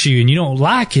kicks you and you don't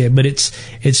like it, but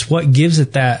it's what gives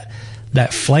it that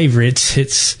flavor.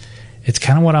 It's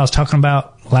kind of what I was talking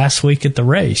about last week at the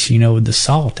race, with the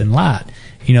salt and light.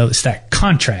 It's that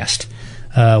contrast,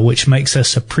 which makes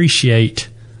us appreciate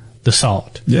the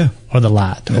salt or the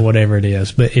light or whatever it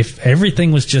is. But if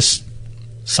everything was just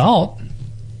salt,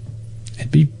 it'd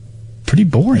be pretty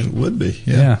boring. It would be.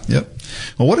 Yeah. Yep.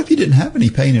 Well, what if you didn't have any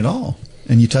pain at all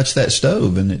and you touched that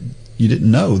stove and you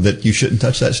didn't know that you shouldn't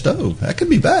touch that stove? That could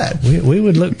be bad. We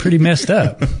would look pretty messed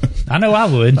up. I know I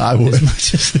would. I would. As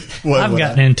much as I've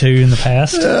gotten into in the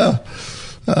past.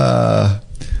 Yeah.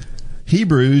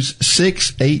 Hebrews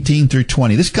 6:18 through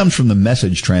 20. This comes from the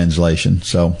Message translation,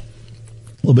 so a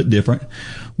little bit different.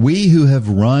 We who have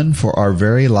run for our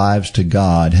very lives to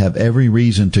God have every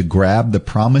reason to grab the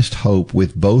promised hope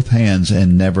with both hands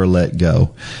and never let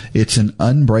go. It's an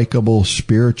unbreakable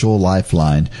spiritual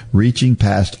lifeline, reaching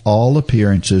past all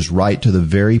appearances right to the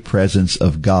very presence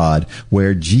of God,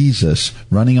 where Jesus,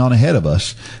 running on ahead of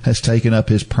us, has taken up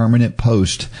his permanent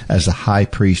post as the high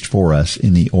priest for us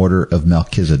in the order of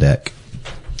Melchizedek.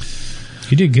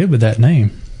 You did good with that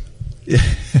name.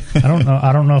 I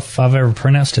don't know if I've ever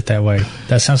pronounced it that way.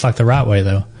 That sounds like the right way,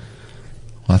 though.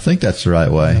 Well, I think that's the right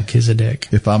way. Melchizedek.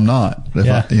 If I'm not,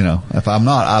 if I'm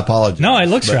not, I apologize. No, it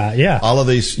looks right. Yeah. All of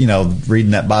these,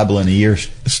 reading that Bible in a year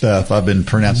stuff, I've been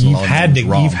pronouncing wrong.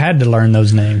 You've had to learn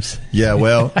those names. Yeah.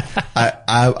 Well,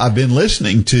 I've been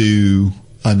listening to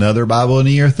another Bible in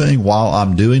a year thing while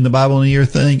I'm doing the Bible in a year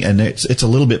thing, and it's a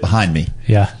little bit behind me.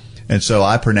 Yeah. And so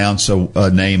I pronounce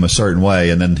a name a certain way,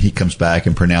 and then he comes back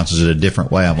and pronounces it a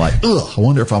different way. I'm like, ugh, I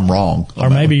wonder if I'm wrong. Or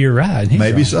maybe you're right.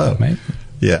 Maybe so.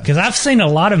 Yeah. Because I've seen a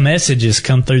lot of messages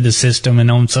come through the system and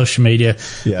on social media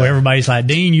where everybody's like,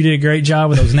 Dean, you did a great job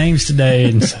with those names today.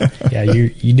 And so, yeah,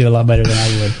 you do a lot better than I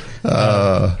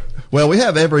would. Well, we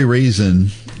have every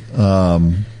reason,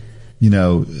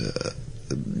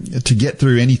 to get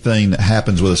through anything that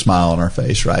happens with a smile on our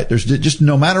face, right? There's just,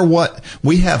 no matter what,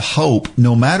 we have hope.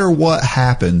 No matter what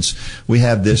happens, we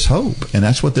have this hope. And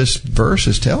that's what this verse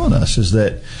is telling us, is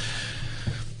that,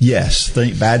 yes,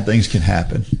 bad things can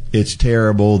happen. It's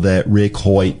terrible that Rick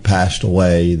Hoyt passed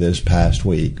away this past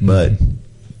week, but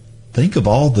think of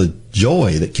all the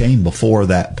joy that came before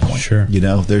that point. Sure.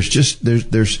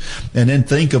 There's and then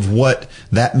think of what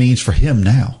that means for him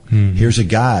now. Mm-hmm. Here's a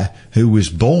guy who was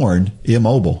born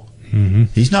immobile. Mm-hmm.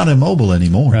 He's not immobile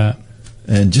anymore. Right.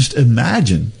 And just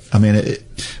imagine. I mean,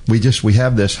 we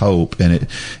have this hope, and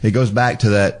it goes back to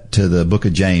the book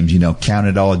of James, count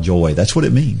it all joy. That's what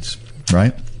it means,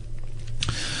 right?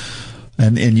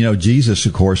 And Jesus,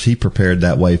 of course, he prepared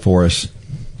that way for us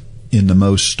in the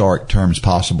most stark terms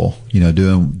possible.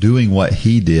 Doing what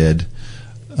he did,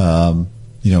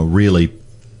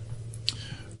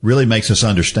 really makes us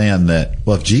understand that,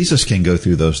 well, if Jesus can go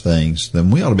through those things, then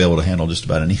we ought to be able to handle just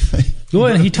about anything. Well,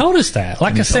 and he told us that.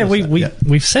 Like I said,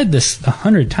 we've said this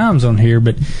 100 times on here,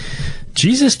 but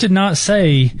Jesus did not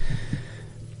say,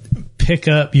 pick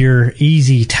up your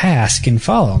easy task and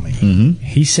follow me. Mm-hmm.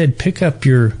 He said, pick up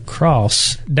your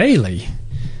cross daily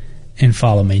and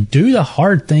follow me. Do the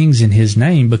hard things in his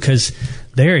name, because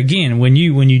there again, when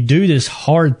you do this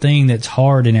hard thing that's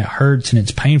hard and it hurts and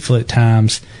it's painful at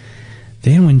times,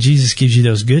 then when Jesus gives you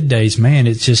those good days, man,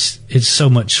 it's so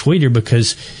much sweeter,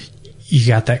 because you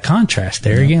got that contrast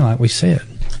there again, like we said.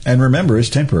 And remember, it's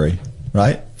temporary,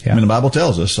 right? Yeah. I mean, the Bible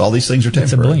tells us all these things are temporary.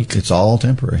 It's a blink. It's all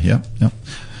temporary. Yep.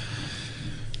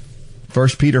 1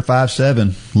 Peter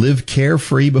 5:7, live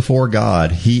carefree before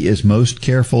God. He is most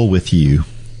careful with you.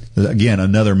 Again,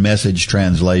 another Message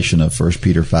translation of 1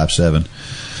 Peter 5:7.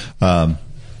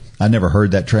 I never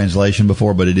heard that translation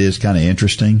before, but it is kind of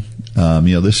interesting.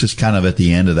 This is kind of at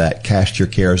the end of that cast your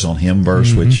cares on him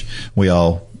verse, which we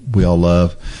all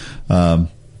love. But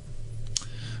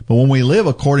when we live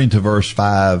according to verse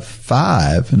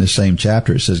 5 in the same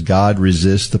chapter, it says, God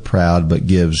resists the proud but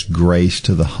gives grace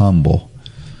to the humble.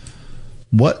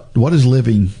 What does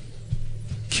living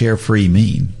carefree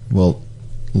mean? Well,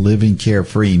 living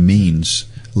carefree means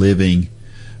living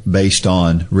based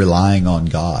on relying on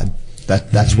God.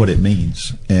 That's what it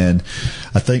means. And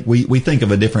I think we think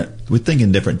in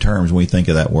different terms when we think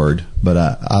of that word. But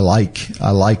I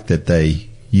like that they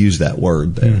use that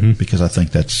word there, because I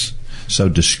think that's so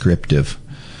descriptive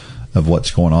of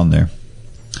what's going on there.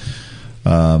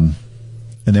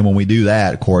 And then when we do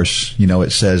that, of course,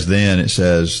 it says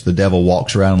the devil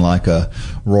walks around like a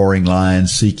roaring lion,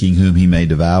 seeking whom he may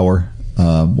devour.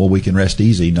 Well, we can rest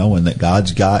easy knowing that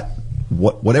God's got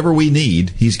whatever we need.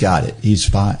 He's got it. He's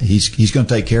fine. He's going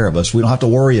to take care of us. We don't have to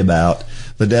worry about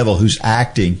the devil, who's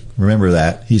acting. Remember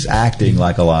that he's acting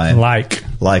like a lion, like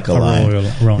a lion.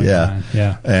 Rolling lion.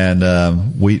 Yeah.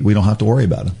 And we don't have to worry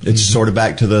about him. It's sort of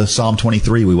back to the Psalm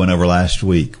 23 we went over last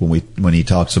week when he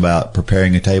talks about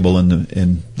preparing a table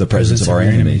in the presence of our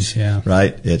enemies. Yeah.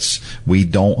 Right. We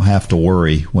don't have to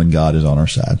worry when God is on our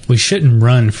side. We shouldn't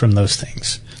run from those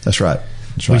things. That's right.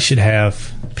 We should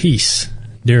have peace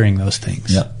during those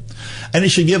things. Yep. And it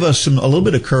should give us a little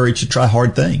bit of courage to try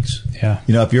hard things. Yeah.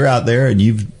 If you're out there and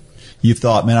you've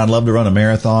thought, man, I'd love to run a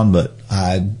marathon, but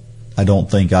I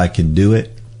don't think I can do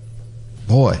it.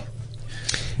 Boy,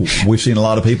 we've seen a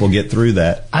lot of people get through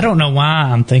that. I don't know why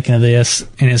I'm thinking of this,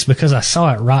 and it's because I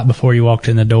saw it right before you walked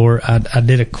in the door. I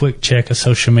did a quick check of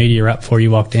social media right before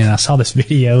you walked in. I saw this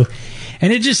video,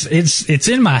 and it's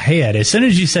in my head. As soon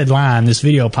as you said lion, this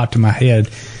video popped in my head.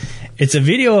 It's a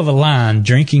video of a lion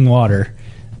drinking water,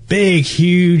 big,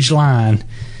 huge lion,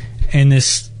 and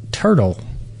this turtle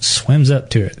swims up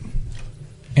to it.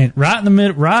 And right in the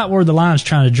middle, right where the lion's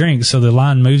trying to drink, so the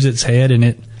lion moves its head and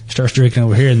it starts drinking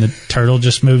over here, and the turtle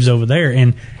just moves over there.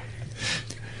 And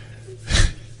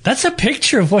that's a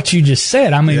picture of what you just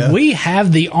said. I mean, we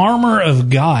have the armor of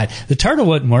God. The turtle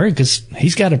wasn't worried because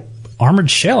he's got an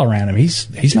armored shell around him.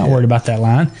 He's not worried about that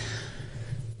lion.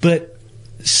 But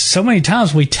so many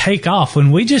times we take off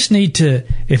when we just need to.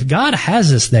 If God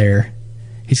has us there,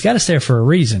 he's got us there for a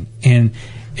reason. And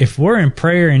if we're in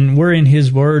prayer and we're in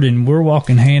his word and we're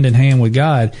walking hand in hand with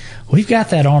God, we've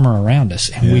got that armor around us,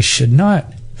 and we should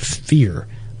not fear.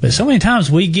 But so many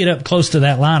times we get up close to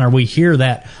that line, or we hear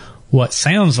that what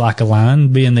sounds like a lion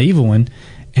being the evil one,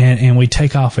 and we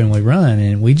take off and we run.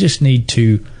 And we just need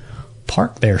to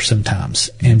park there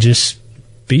sometimes and just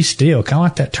be still, kind of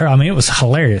like that turtle. I mean, it was a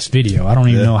hilarious video. I don't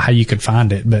even know how you could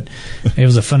find it, but it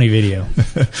was a funny video.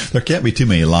 There can't be too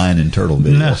many lion and turtle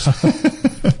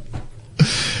videos. No.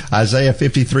 Isaiah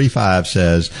 53:5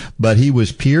 says, "But he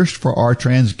was pierced for our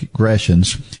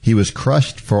transgressions, he was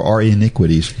crushed for our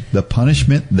iniquities. The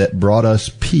punishment that brought us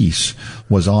peace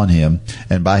was on him,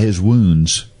 and by his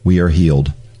wounds we are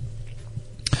healed."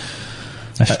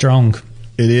 That's strong.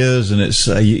 It is, and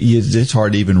it's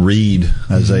hard to even read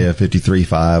Isaiah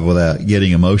 53:5 without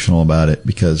getting emotional about it,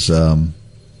 because when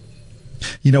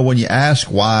you ask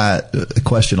why, a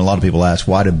question a lot of people ask,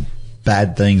 why do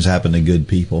bad things happen to good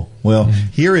people? Well,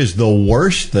 here is the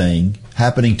worst thing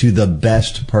happening to the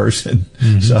best person.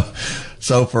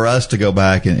 So for us to go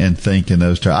back and think in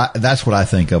those terms, that's what I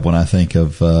think of when I think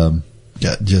of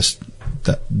just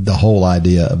the whole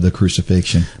idea of the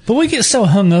crucifixion. But we get so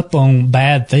hung up on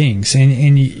bad things,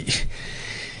 and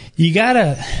you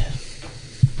gotta.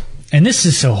 And this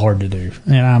is so hard to do,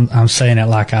 and I'm saying it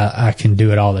like I can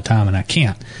do it all the time, and I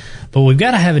can't. But we've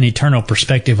got to have an eternal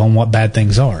perspective on what bad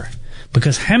things are.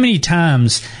 Because how many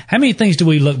things do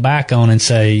we look back on and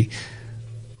say,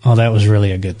 oh, that was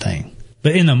really a good thing?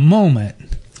 But in the moment,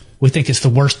 we think it's the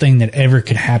worst thing that ever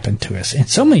could happen to us. And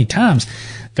so many times,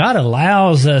 God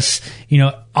allows us,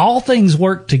 all things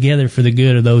work together for the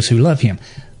good of those who love him.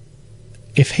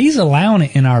 If he's allowing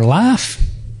it in our life,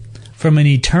 from an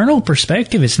eternal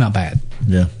perspective, it's not bad.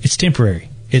 Yeah. It's temporary.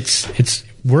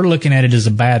 We're looking at it as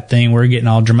a bad thing. We're getting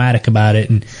all dramatic about it.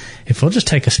 And if we'll just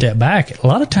take a step back, a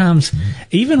lot of times,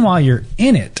 even while you're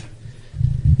in it,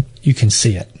 you can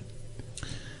see it.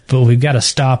 But we've got to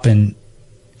stop and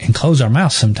close our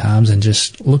mouths sometimes and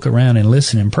just look around and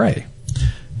listen and pray.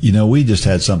 We just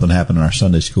had something happen in our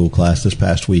Sunday school class this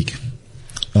past week.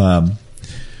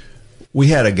 We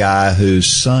had a guy whose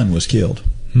son was killed.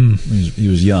 He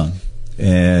was young,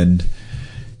 and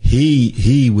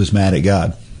he was mad at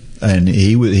God. And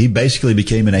he basically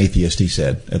became an atheist, he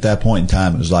said. At that point in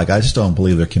time, it was like, I just don't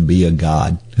believe there can be a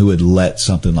God who would let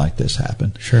something like this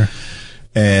happen. Sure.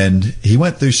 And he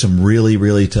went through some really,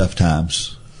 really tough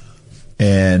times.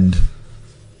 And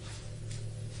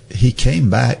he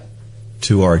came back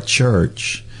to our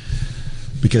church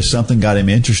because something got him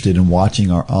interested in watching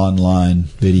our online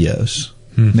videos.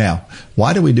 Now,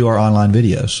 why do we do our online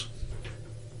videos?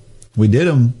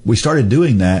 We started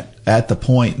doing that at the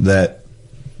point that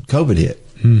COVID hit.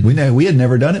 We had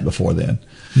never done it before then.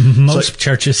 Most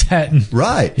churches hadn't.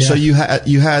 Right. Yeah. So you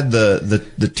had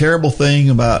the terrible thing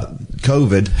about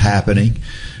COVID happening.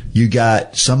 You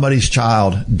got somebody's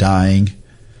child dying,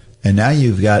 and now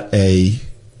you've got a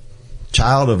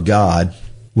child of God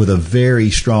with a very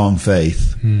strong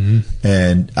faith,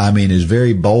 and is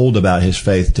very bold about his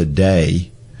faith today,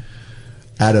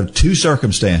 out of two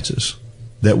circumstances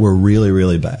that were really,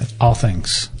 really bad. All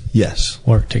things. Yes.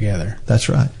 Work together. That's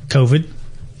right. COVID.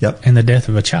 Yep. And the death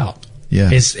of a child.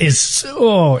 Yeah. It's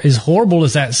as horrible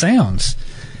as that sounds.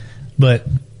 But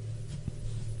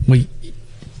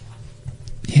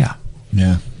Yeah.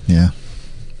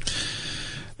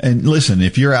 And listen,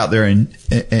 if you're out there and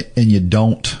you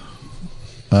don't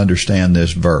understand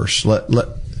this verse,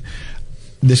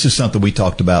 this is something we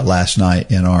talked about last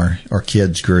night in our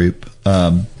kids group.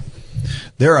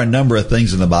 There are a number of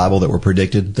things in the Bible that were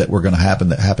predicted that were going to happen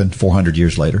that happened 400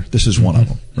 years later. This is one of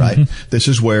them, right? This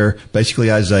is where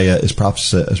basically Isaiah is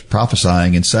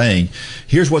prophesying and saying,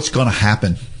 here's what's going to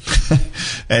happen.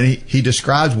 And he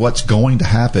describes what's going to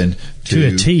happen to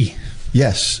a T.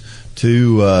 Yes,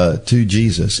 to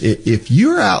Jesus. If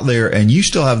you're out there and you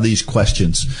still have these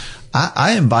questions,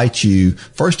 I invite you,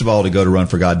 first of all, to go to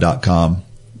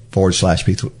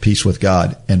runforgod.com/peace with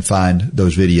God and find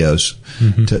those videos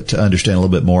to understand a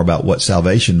little bit more about what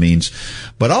salvation means.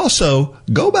 But also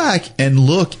go back and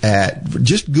look at,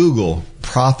 just Google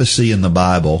prophecy in the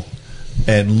Bible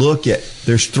and look at,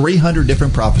 there's 300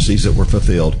 different prophecies that were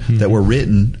fulfilled that were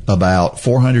written about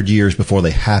 400 years before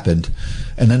they happened.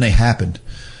 And then they happened,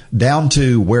 down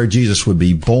to where Jesus would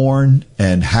be born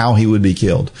and how he would be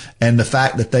killed, and the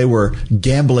fact that they were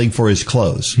gambling for his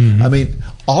clothes.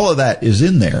 All of that is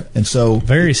in there. And so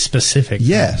very specific.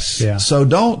 Yes. Yeah.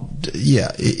 So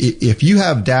if you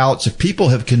have doubts, if people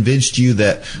have convinced you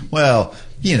that, well,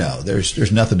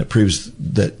 there's nothing that proves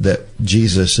that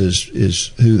Jesus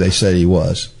is who they said he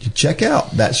was, check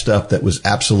out that stuff that was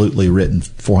absolutely written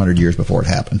 400 years before it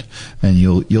happened, and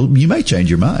you may change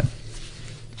your mind.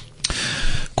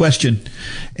 Question: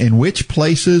 in which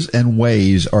places and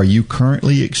ways are you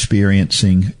currently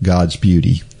experiencing God's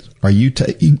beauty? Are you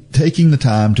taking the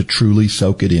time to truly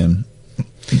soak it in?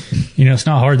 It's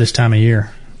not hard this time of year.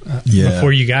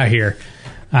 Before you got here,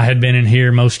 I had been in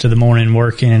here most of the morning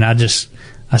working, and I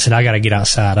I said, I got to get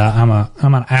outside. I'm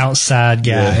an outside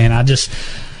guy. And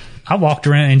I walked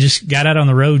around and just got out on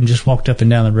the road and just walked up and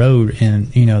down the road.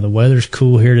 And, you know, the weather's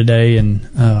cool here today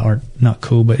or not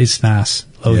cool, but it's nice.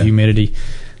 Low humidity.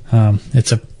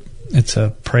 It's a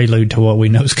prelude to what we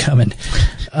know is coming.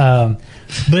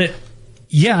 But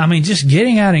yeah, I mean, just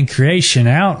getting out in creation,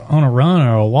 out on a run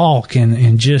or a walk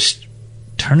and just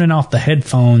turning off the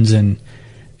headphones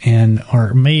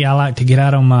or me, I like to get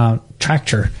out on my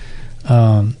tractor,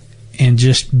 and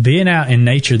just being out in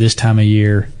nature this time of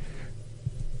year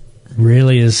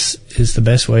really is the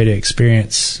best way to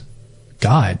experience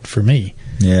God for me.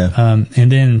 Yeah.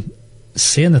 And then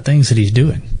seeing the things that he's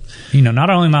doing, you know, not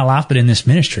only in my life, but in this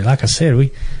ministry. Like I said,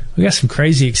 we got some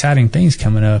crazy, exciting things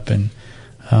coming up, and,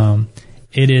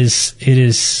 it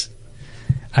is,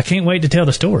 I can't wait to tell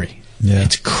the story. Yeah.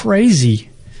 It's crazy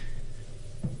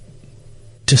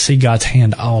to see God's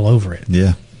hand all over it.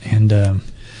 Yeah. And,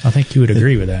 I think you would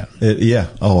agree with that.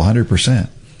 100%.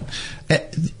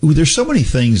 There's so many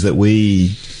things that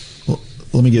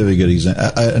let me give you a good example.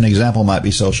 An example might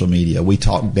be social media. We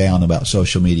talk down about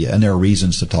social media, and there are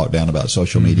reasons to talk down about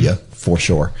social media for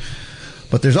sure.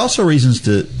 But there's also reasons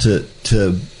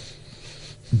to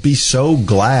be so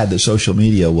glad that social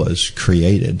media was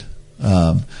created.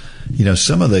 You know,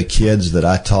 some of the kids that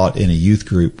I taught in a youth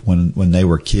group when they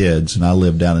were kids, and I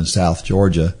lived down in South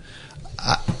Georgia,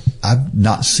 I've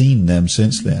not seen them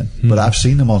since then, but I've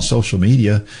seen them on social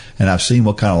media, and I've seen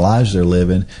what kind of lives they're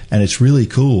living, and it's really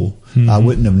cool. I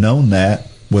wouldn't have known that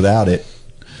without it.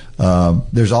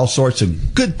 There's all sorts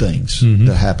of good things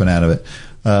that happen out of it.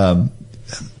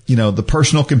 You know, the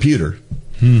personal computer.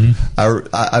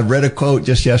 I read a quote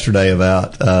just yesterday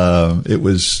about it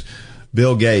was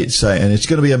Bill Gates saying, and it's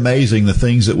going to be amazing the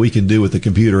things that we can do with the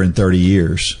computer in 30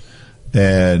 years.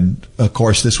 And of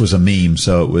course, this was a meme,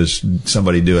 so it was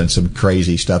somebody doing some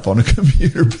crazy stuff on a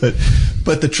computer.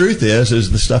 But the truth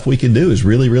is the stuff we can do is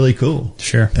really, really cool.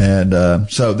 Sure. And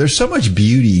so there's so much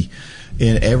beauty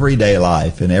in everyday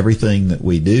life and everything that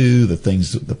we do,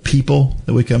 the people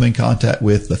that we come in contact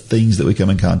with, the things that we come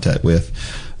in contact with.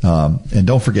 And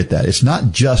don't forget that it's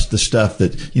not just the stuff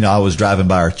that, you know, I was driving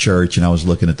by our church and I was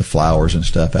looking at the flowers and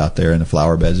stuff out there in the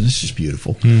flower beds, and it's just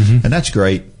beautiful. And that's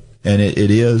great. And it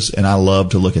is, and I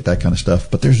love to look at that kind of stuff.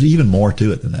 But there's even more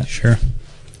to it than that. Sure.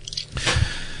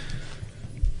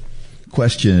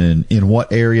 Question: in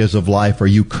what areas of life are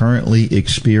you currently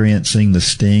experiencing the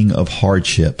sting of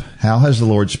hardship? How has the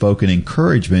Lord spoken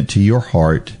encouragement to your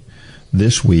heart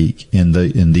this week in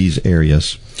these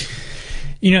areas?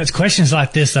 You know, it's questions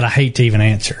like this that I hate to even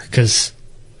answer because,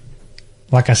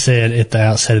 like I said at the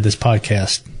outset of this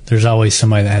podcast, there's always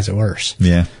somebody that has it worse.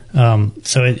 Yeah.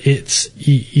 So it's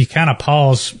you kind of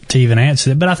pause to even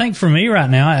answer it. But I think for me right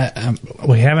now,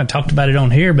 we haven't talked about it on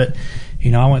here, but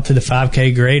you know, I went through the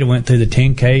 5K grade, I went through the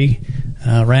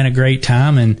 10K, ran a great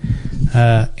time, and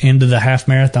into the half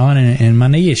marathon, and my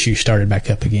knee issue started back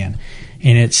up again.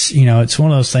 And it's, you know, it's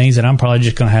one of those things that I'm probably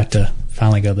just going to have to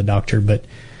finally go to the doctor. But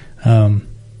I'm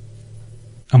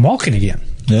walking again.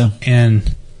 Yeah.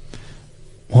 And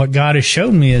what God has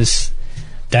shown me is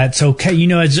that's okay. You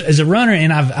know, as a runner,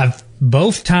 and I've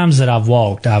both times that I've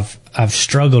walked, I've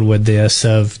struggled with this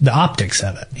of the optics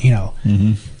of it. You know,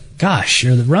 gosh,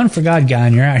 you're the run for God guy,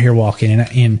 and you're out here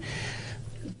walking,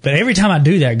 but every time I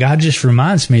do that, God just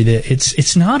reminds me that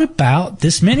it's not about,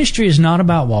 this ministry is not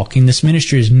about walking. This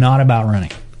ministry is not about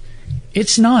running.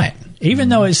 It's not, even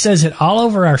though it says it all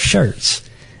over our shirts,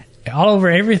 all over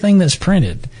everything that's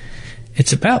printed.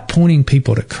 It's about pointing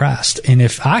people to Christ. And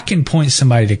if I can point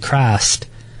somebody to Christ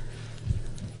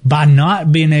by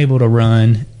not being able to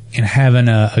run and having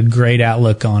a great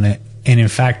outlook on it, and in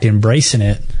fact embracing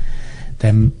it,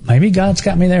 then maybe God's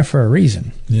got me there for a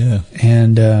reason. Yeah.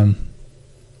 And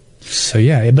so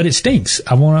yeah, but it stinks.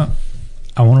 I want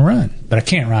to run, but I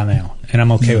can't right now, and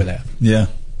I'm okay with that. Yeah.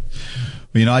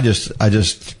 Well, you know, I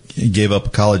just gave up a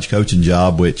college coaching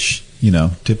job, which, you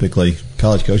know, typically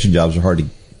college coaching jobs are hard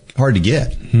to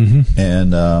get.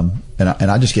 And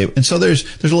I just gave, and so there's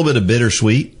a little bit of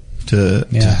bittersweet to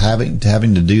having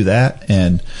to do that.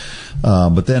 And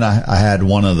but then I had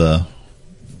one of the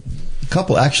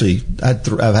couple, actually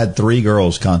I've had 3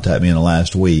 girls contact me in the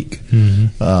last week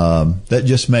that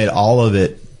just made all of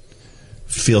it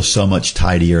feel so much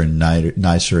tidier and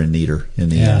nicer and neater in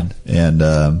the end. And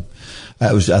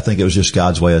I think it was just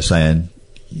God's way of saying,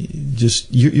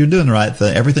 just you're doing the right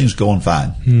thing. Everything's going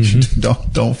fine.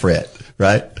 Don't fret.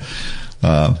 Right?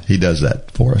 He does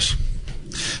that for us.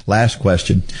 Last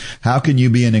question: how can you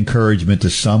be an encouragement to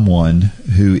someone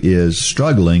who is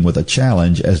struggling with a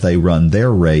challenge as they run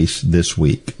their race this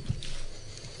week?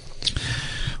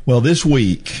 Well, this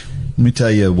week Let me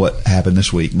tell you what happened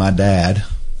this week. My dad,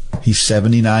 he's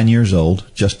 79 years old,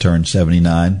 just turned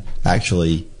 79,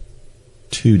 actually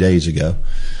 3 days ago.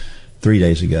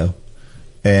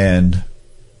 And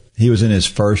he was in his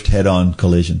first head-on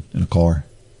collision in a car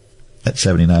at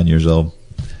 79 years old.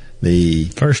 The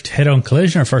first head-on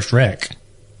collision or first wreck?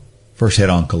 First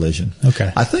head-on collision.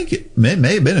 Okay. I think it may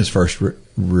have been his first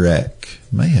wreck.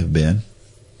 May have been.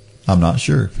 I'm not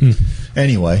sure.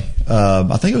 Anyway,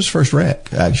 I think it was first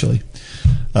wreck, actually.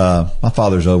 My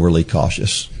father's overly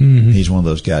cautious. He's one of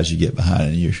those guys you get behind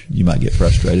and you might get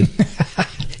frustrated.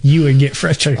 You would get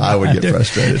frustrated. I would get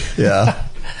frustrated. Yeah.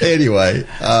 Anyway,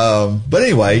 but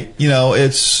anyway,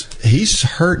 he's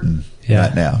hurting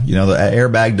right now. The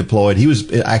airbag deployed. He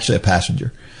was actually a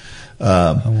passenger.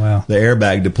 Oh, wow. The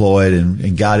airbag deployed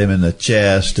and got him in the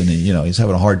chest, and he's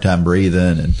having a hard time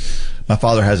breathing. And my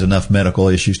father has enough medical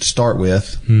issues to start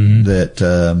with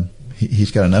that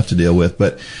he's got enough to deal with.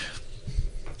 But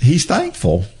he's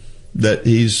thankful that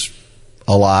he's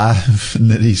alive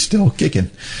and that he's still kicking,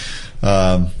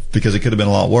 because it could have been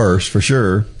a lot worse for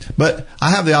sure. But I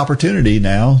have the opportunity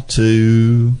now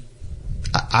to.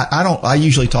 I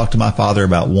usually talk to my father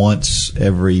about once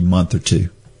every month or two.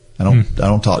 I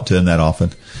don't talk to him that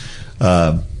often.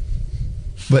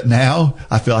 But now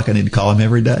I feel like I need to call him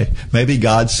every day. Maybe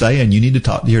God's saying you need to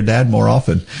talk to your dad more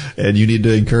often and you need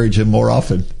to encourage him more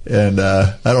often. And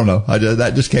I don't know.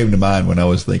 That just came to mind when I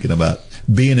was thinking about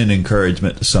being an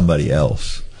encouragement to somebody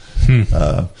else.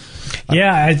 Yeah,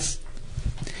 it's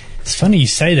funny you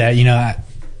say that.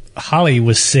 Holly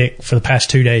was sick for the past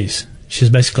 2 days. She was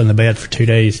basically in the bed for 2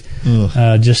 days.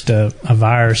 Just a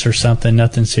virus or something,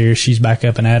 nothing serious. She's back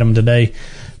up and at 'em today.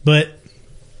 But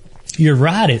you're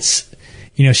right. It's,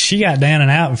 she got down and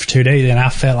out for 2 days, and I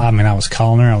felt, I was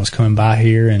calling her. I was coming by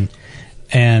here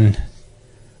and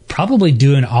probably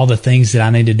doing all the things that I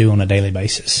need to do on a daily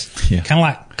basis. Yeah. Kind of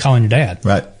like calling your dad.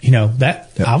 Right.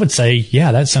 I would say,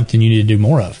 yeah, that's something you need to do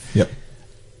more of. Yep.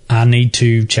 I need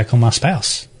to check on my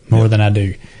spouse more than I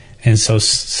do. And so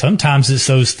sometimes it's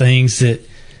those things that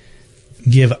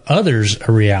give others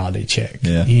a reality check.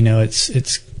 Yeah.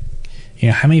 It's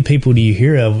how many people do you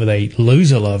hear of where they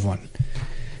lose a loved one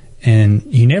and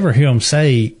you never hear them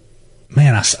say,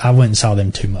 man, I went and saw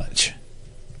them too much.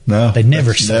 No, they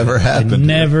never say never that. happened. They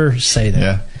never say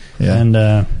that. Yeah. And,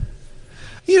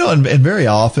 and very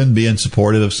often being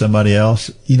supportive of somebody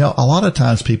else, a lot of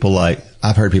times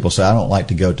I've heard people say, I don't like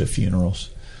to go to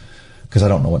funerals because I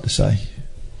don't know what to say.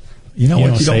 You don't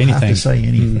have to say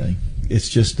anything. It's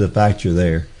just the fact you're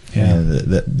there. Yeah.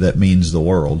 That means the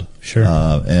world. Sure.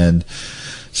 And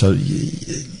so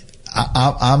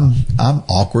I'm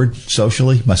awkward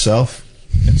socially myself.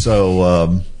 And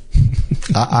so,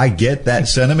 I get that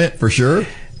sentiment for sure,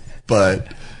 but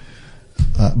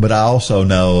I also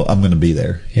know I'm going to be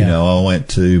there. Yeah. I went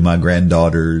to my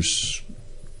granddaughter's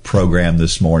program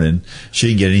this morning. She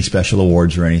didn't get any special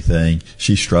awards or anything.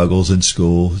 She struggles in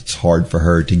school. It's hard for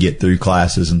her to get through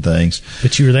classes and things.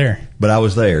 But you were there. But I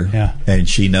was there. Yeah. And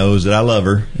she knows that I love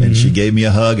her. And she gave me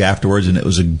a hug afterwards, and it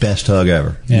was the best hug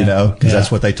ever. Yeah. Because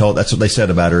that's what they said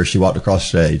about her as she walked across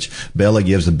the stage. Bella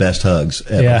gives the best hugs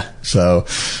ever. Yeah. So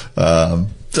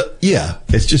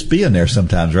it's just being there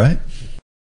sometimes, right?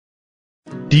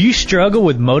 Do you struggle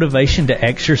with motivation to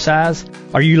exercise?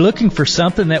 Are you looking for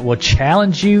something that will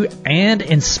challenge you and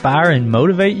inspire and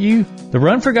motivate you? The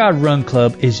Run for God Run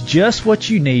Club is just what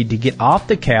you need to get off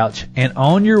the couch and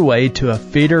on your way to a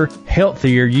fitter,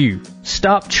 healthier you.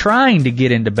 Stop trying to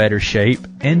get into better shape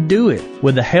and do it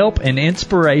with the help and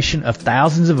inspiration of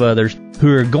thousands of others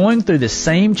who are going through the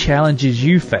same challenges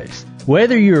you face.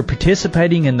 Whether you are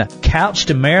participating in the Couch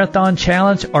to Marathon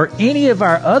Challenge or any of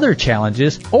our other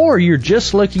challenges, or you're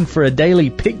just looking for a daily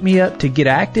pick-me-up to get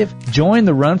active, join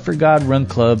the Run for God Run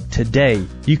Club today.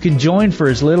 You can join for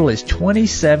as little as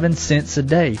 27 cents a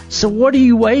day. So what are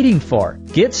you waiting for?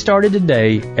 Get started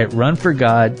today at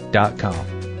runforgod.com.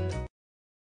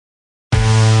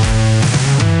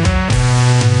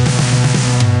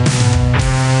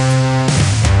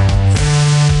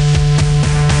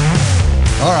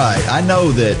 All right, I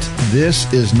know that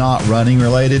this is not running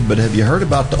related, but have you heard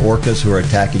about the orcas who are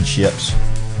attacking ships?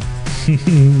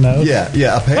 No. Yeah.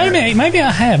 Apparently, Maybe I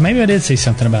have. Maybe I did see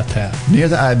something about that. Near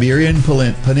the Iberian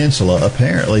Peninsula,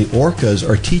 apparently orcas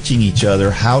are teaching each other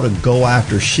how to go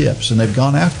after ships, and they've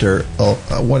gone after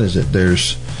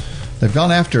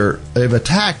they've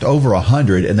attacked over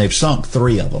 100, and they've sunk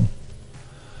 3 of them.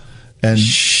 And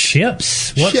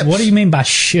ships? Ships. What do you mean by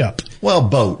ship? Well,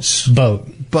 boats. Boats.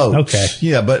 Okay.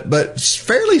 Yeah, but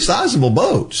fairly sizable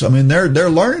boats. I mean, they're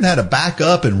learning how to back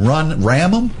up and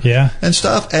ram them. Yeah. And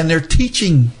stuff, and they're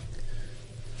teaching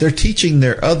they're teaching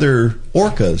their other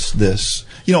orcas this.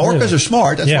 You know, orcas are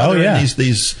smart. That's why they're in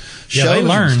these shows they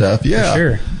learn, and stuff. Yeah, for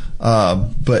sure.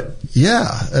 But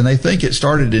yeah, and they think it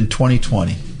started in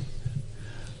 2020.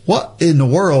 What in the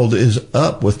world is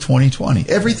up with 2020?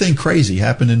 Everything crazy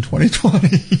happened in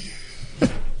 2020.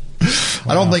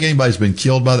 I don't think anybody's been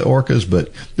killed by the orcas,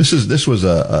 but this was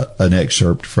an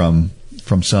excerpt from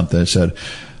something that said,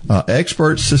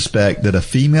 experts suspect that a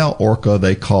female orca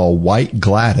they call White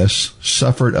Gladys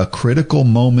suffered a critical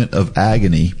moment of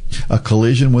agony, a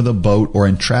collision with a boat or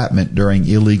entrapment during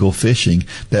illegal fishing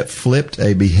that flipped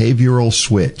a behavioral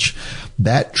switch.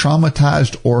 That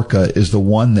traumatized orca is the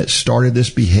one that started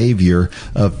this behavior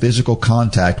of physical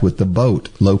contact with the boat,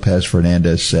 Lopez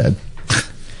Fernandez said.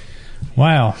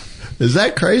 Wow. Is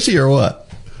that crazy or what?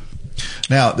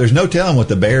 Now, there's no telling what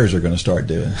the bears are going to start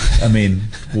doing. I mean,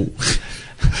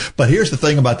 but here's the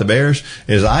thing about the bears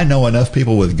is I know enough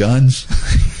people with guns.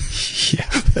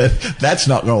 That's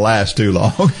not going to last too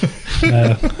long.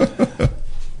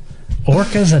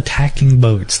 Orcas attacking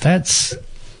boats. That's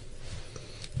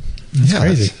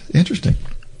crazy. That's interesting.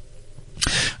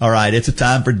 All right, it's a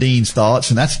time for Dean's Thoughts,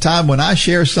 and that's a time when I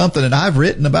share something that I've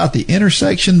written about the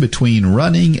intersection between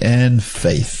running and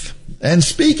faith. And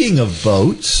speaking of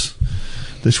boats,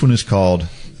 this one is called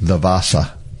the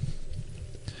Vasa.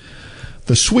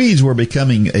 The Swedes were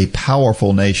becoming a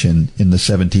powerful nation in the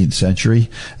 17th century.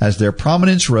 As their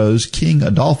prominence rose, King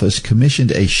Adolphus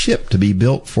commissioned a ship to be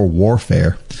built for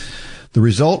warfare. The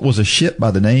result was a ship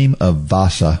by the name of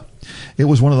Vasa. It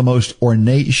was one of the most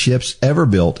ornate ships ever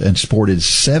built and sported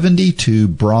 72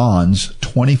 bronze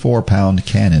 24-pound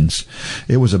cannons.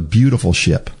 It was a beautiful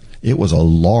ship. It was a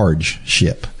large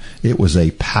ship. It was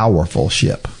a powerful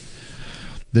ship.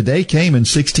 The day came in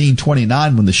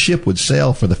 1629 when the ship would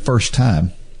sail for the first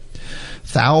time.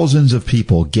 Thousands of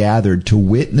people gathered to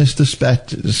witness the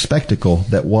spectacle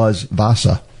that was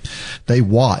Vasa. They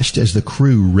watched as the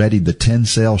crew readied the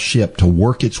 10-sail ship to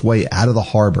work its way out of the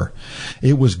harbor.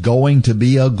 It was going to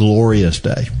be a glorious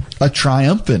day, a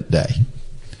triumphant day.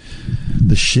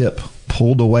 The ship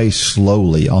pulled away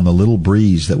slowly on the little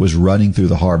breeze that was running through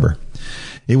the harbor.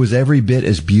 It was every bit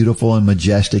as beautiful and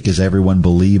majestic as everyone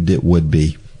believed it would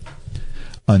be.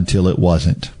 Until it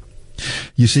wasn't.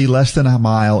 You see, less than a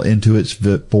mile into its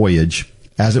voyage,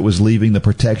 as it was leaving the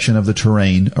protection of the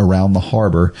terrain around the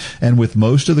harbor, and with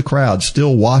most of the crowd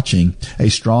still watching, a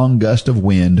strong gust of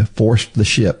wind forced the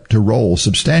ship to roll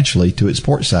substantially to its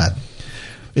port side.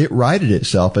 It righted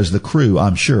itself as the crew,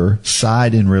 I'm sure,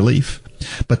 sighed in relief.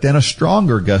 But then a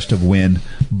stronger gust of wind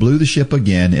blew the ship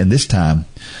again, and this time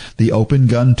the open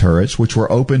gun turrets, which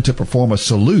were open to perform a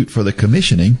salute for the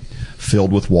commissioning,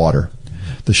 filled with water.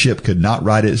 The ship could not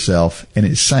right itself, and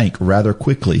it sank rather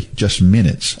quickly, just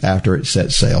minutes after it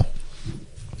set sail.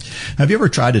 Have you ever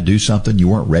tried to do something you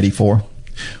weren't ready for?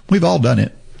 We've all done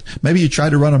it. Maybe you tried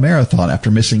to run a marathon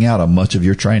after missing out on much of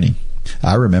your training.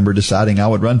 I remember deciding I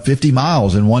would run 50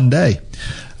 miles in one day.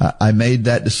 I made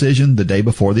that decision the day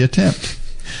before the attempt.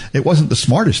 It wasn't the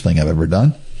smartest thing I've ever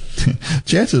done.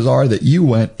 Chances are that you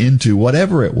went into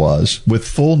whatever it was with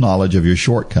full knowledge of your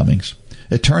shortcomings.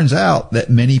 It turns out that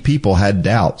many people had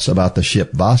doubts about the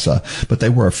ship Vasa, but they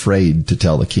were afraid to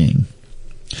tell the king.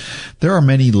 There are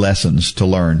many lessons to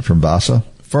learn from Vasa.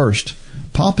 First,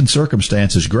 pomp and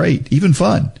circumstance is great, even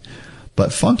fun,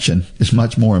 but function is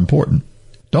much more important.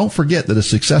 Don't forget that a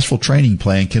successful training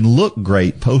plan can look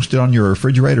great posted on your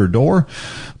refrigerator door,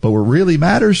 but what really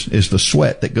matters is the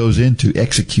sweat that goes into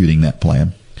executing that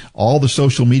plan. All the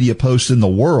social media posts in the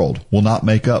world will not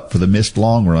make up for the missed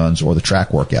long runs or the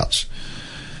track workouts.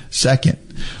 Second,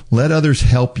 let others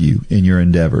help you in your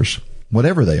endeavors,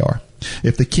 whatever they are.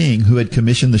 If the king who had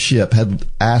commissioned the ship had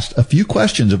asked a few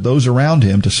questions of those around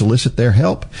him to solicit their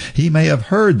help, he may have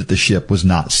heard that the ship was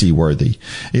not seaworthy.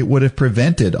 It would have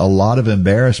prevented a lot of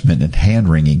embarrassment and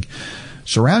hand-wringing.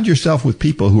 Surround yourself with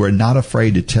people who are not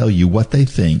afraid to tell you what they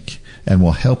think and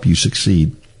will help you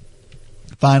succeed.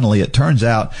 Finally, it turns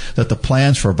out that the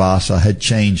plans for Vasa had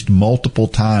changed multiple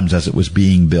times as it was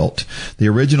being built. The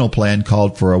original plan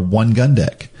called for a one-gun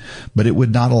deck, but it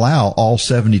would not allow all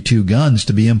 72 guns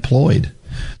to be employed.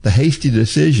 The hasty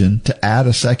decision to add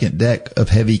a second deck of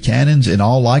heavy cannons in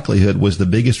all likelihood was the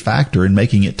biggest factor in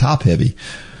making it top-heavy.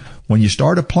 When you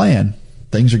start a plan,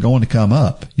 things are going to come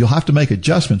up. You'll have to make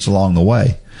adjustments along the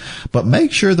way. But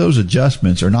make sure those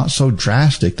adjustments are not so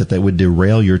drastic that they would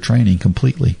derail your training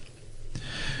completely.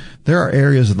 There are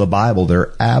areas of the Bible that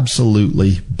are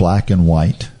absolutely black and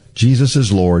white. Jesus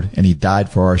is Lord, and he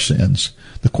died for our sins.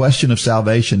 The question of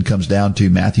salvation comes down to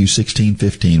Matthew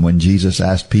 16:15, when Jesus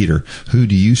asked Peter, "Who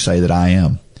do you say that I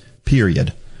am?"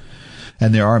 Period.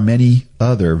 And there are many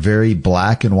other very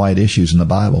black and white issues in the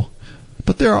Bible.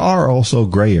 But there are also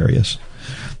gray areas.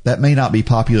 That may not be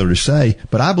popular to say,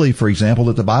 but I believe, for example,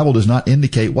 that the Bible does not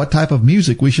indicate what type of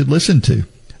music we should listen to.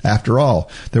 After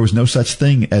all, there was no such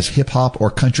thing as hip-hop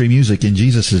or country music in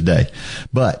Jesus' day.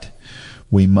 But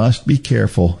we must be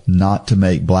careful not to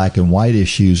make black and white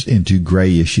issues into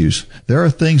gray issues. There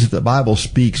are things that the Bible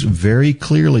speaks very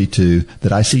clearly to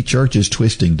that I see churches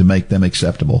twisting to make them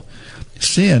acceptable.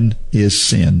 Sin is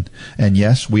sin. And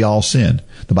yes, we all sin.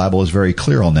 The Bible is very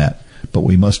clear on that. But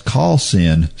we must call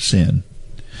sin, sin.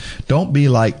 Don't be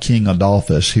like King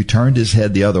Adolphus, who turned his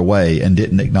head the other way and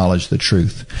didn't acknowledge the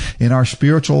truth. In our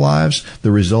spiritual lives,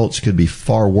 the results could be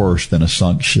far worse than a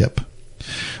sunk ship.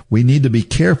 We need to be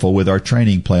careful with our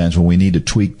training plans when we need to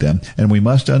tweak them, and we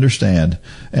must understand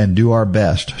and do our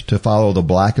best to follow the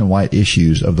black and white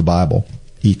issues of the Bible.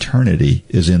 Eternity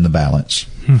is in the balance.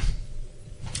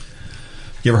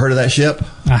 You ever heard of that ship?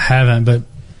 I haven't, but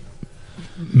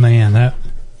man,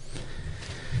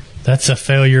 that's a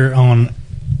failure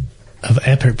of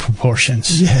epic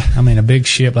proportions. Yeah. I mean, a big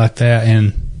ship like that,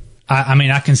 and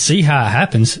I can see how it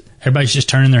happens. Everybody's just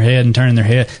turning their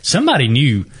head. Somebody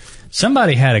knew.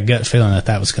 Somebody had a gut feeling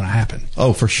that was going to happen.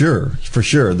 Oh, for sure. For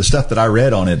sure. The stuff that I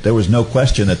read on it, there was no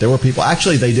question that there were people.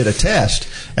 Actually, they did a test,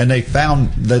 and they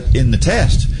found that in the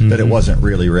test that it wasn't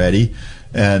really ready.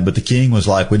 But the king was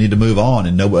like, we need to move on,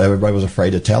 and everybody was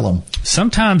afraid to tell him.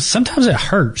 Sometimes it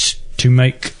hurts to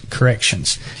make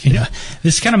corrections. You know,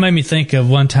 this kind of made me think of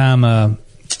one time, I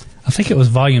think it was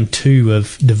volume 2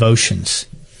 of Devotions.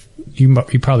 You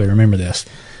probably remember this.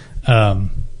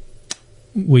 And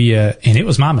it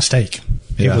was my mistake.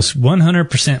 Yeah. It was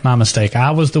 100% my mistake.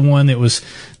 I was the one that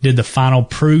did the final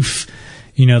proof,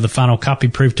 the final copy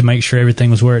proof to make sure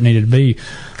everything was where it needed to be.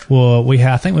 Well,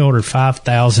 I think we ordered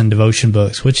 5,000 devotion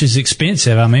books, which is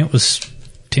expensive. I mean, it was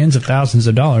tens of thousands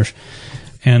of dollars.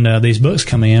 And these books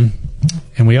come in,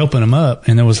 and we open them up,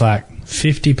 and there was like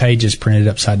 50 pages printed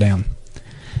upside down.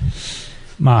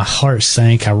 My heart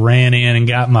sank. I ran in and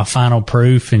got my final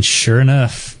proof, and sure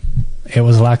enough, it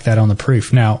was like that on the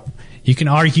proof. Now, you can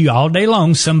argue all day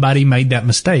long somebody made that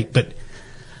mistake, but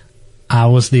I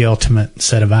was the ultimate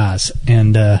set of eyes.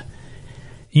 And,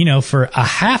 for a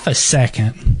half a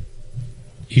second,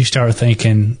 you start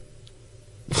thinking,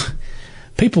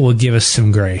 people will give us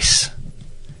some grace.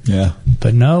 Yeah.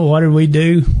 But no, what did we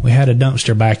do? We had a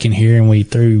dumpster back in here, and we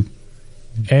threw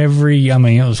it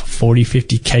was 40,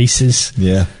 50 cases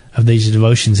of these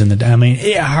devotions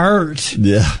it hurt.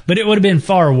 Yeah. But it would have been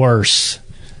far worse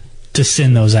to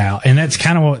send those out. And that's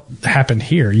kind of what happened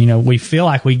here. We feel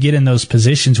like we get in those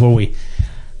positions where we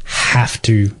have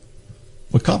to.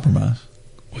 We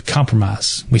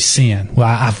compromise. We sin.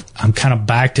 Well, I'm kind of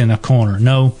backed in a corner.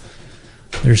 No,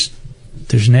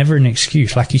 there's never an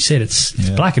excuse. Like you said, it's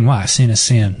black and white. Sin is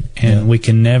sin. And we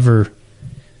should never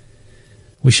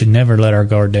let our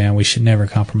guard down. We should never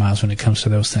compromise when it comes to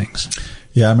those things.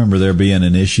 Yeah, I remember there being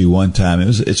an issue one time.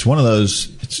 It's one of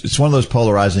those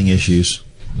polarizing issues,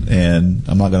 and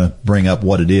I'm not going to bring up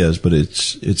what it is, but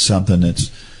it's something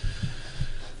that's,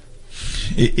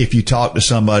 if you talk to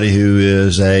somebody who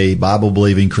is a Bible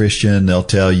believing Christian, they'll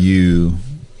tell you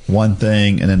one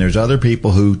thing, and then there's other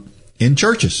people who in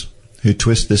churches who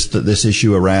twist this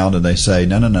issue around, and they say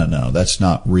no, that's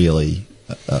not really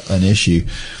an issue.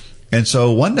 And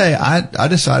so one day I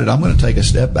decided I'm going to take a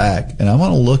step back, and I'm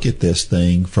going to look at this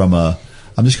thing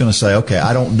I'm just going to say, okay,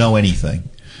 I don't know anything,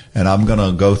 and I'm going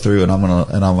to go through and I'm going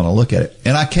to look at it.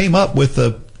 And I came up with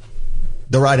the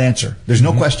right answer. There's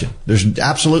no question. There's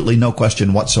absolutely no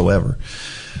question whatsoever.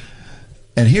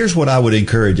 And here's what I would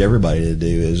encourage everybody to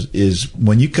do is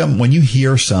when you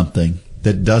hear something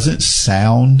that doesn't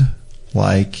sound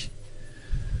like,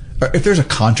 if there's a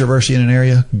controversy in an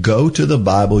area, go to the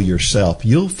Bible yourself.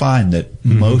 You'll find that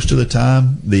most of the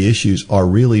time the issues are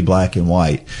really black and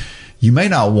white. You may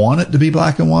not want it to be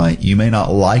black and white. You may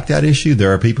not like that issue.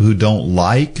 There are people who don't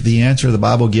like the answer the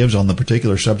Bible gives on the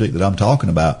particular subject that I'm talking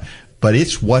about, but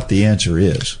it's what the answer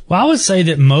is. Well, I would say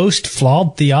that most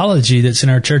flawed theology that's in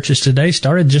our churches today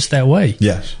started just that way.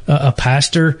 Yes. A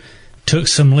pastor took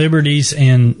some liberties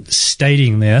in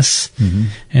stating this, and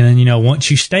then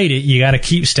once you state it, you got to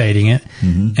keep stating it,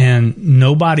 and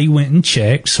nobody went and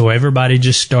checked, so everybody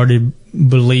just started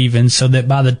believing, so that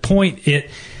by the point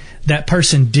that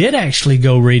person did actually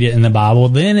go read it in the Bible,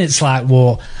 then it's like,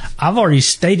 well, I've already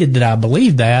stated that I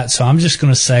believe that, so I'm just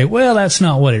going to say, well, that's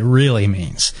not what it really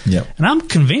means. Yep. And I'm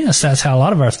convinced that's how a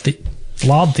lot of our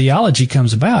flawed theology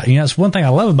comes about. It's one thing I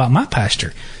love about my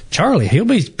pastor, Charlie. He'll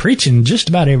be preaching just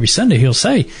about every Sunday. He'll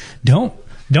say, don't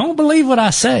believe what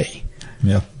I say.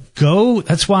 Yeah.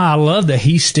 That's why I love that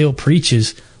he still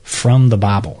preaches from the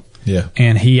Bible. Yeah.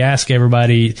 And he asks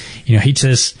everybody, he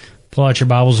says, pull out your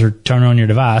Bibles or turn on your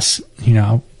device,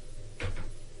 here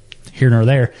nor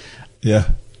there. Yeah.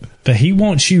 But he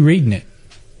wants you reading it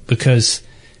because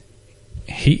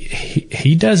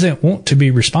he doesn't want to be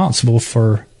responsible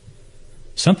for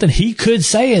something he could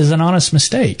say is an honest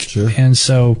mistake. Sure. And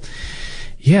so,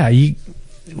 yeah, you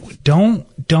don't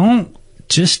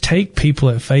just take people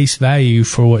at face value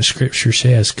for what Scripture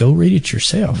says. Go read it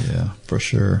yourself. Yeah, for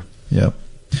sure. Yep.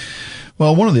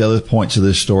 Well, one of the other points of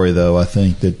this story, though, I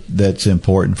think that's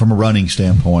important from a running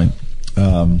standpoint,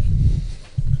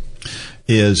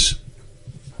 is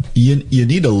you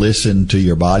need to listen to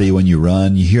your body when you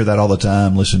run. You hear that all the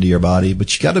time. Listen to your body,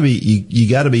 but you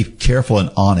got to be careful and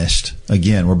honest.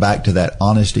 Again, we're back to that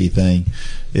honesty thing.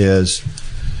 Is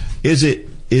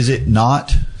it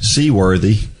not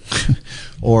seaworthy,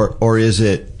 or is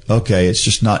it okay? It's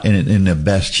just not in the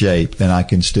best shape, and I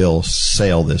can still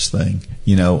sail this thing.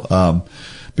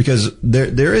 Because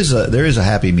there is a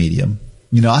happy medium.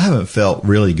 I haven't felt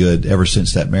really good ever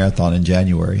since that marathon in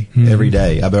January. Mm-hmm. Every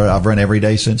day. I've run every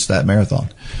day since that marathon,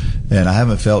 and I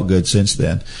haven't felt good since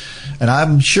then. And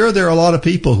I'm sure there are a lot of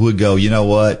people who would go, you know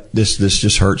what, this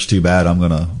just hurts too bad. I'm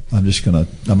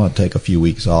gonna take a few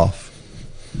weeks off.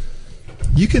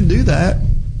 You can do that,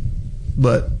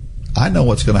 but I know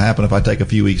what's going to happen if I take a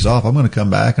few weeks off. I'm going to come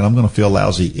back and I'm going to feel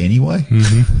lousy anyway.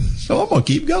 Mm-hmm. So I'm going to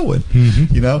keep going,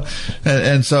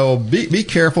 and so be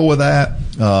careful with that.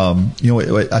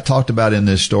 I talked about in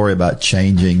this story about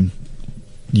changing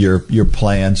your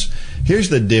plans. Here's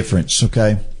the difference.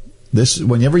 Okay.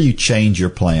 Whenever you change your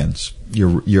plans,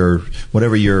 your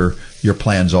whatever your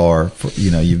plans are,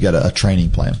 you've got a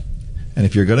training plan. And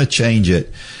if you're going to change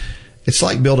it, it's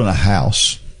like building a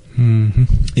house. Mm-hmm.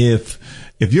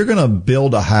 If you're going to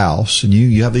build a house and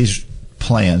you have these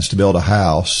plans to build a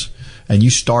house and you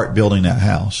start building that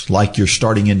house like you're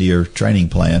starting into your training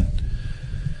plan,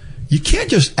 you can't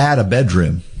just add a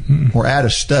bedroom or add a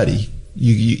study.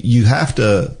 You have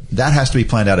to, that has to be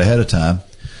planned out ahead of time.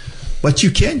 But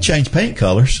you can change paint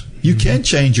colors. You can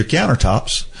change your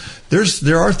countertops.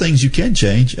 There are things you can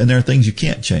change and there are things you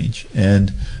can't change.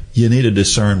 And you need to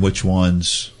discern which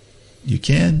ones you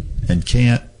can and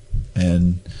can't,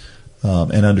 and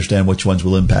understand which ones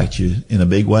will impact you in a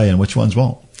big way and which ones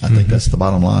won't. I think that's the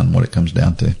bottom line, what it comes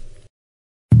down to.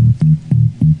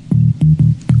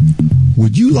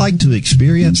 Would you like to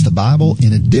experience the Bible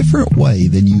in a different way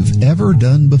than you've ever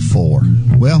done before?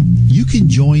 Well, you can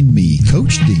join me,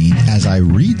 Coach Dean, as I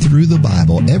read through the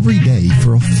Bible every day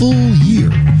for a full year.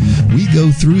 We go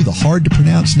through the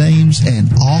hard-to-pronounce names and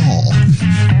all.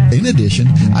 In addition,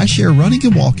 I share running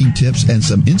and walking tips and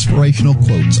some inspirational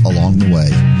quotes along the way.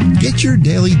 Get your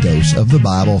daily dose of the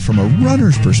Bible from a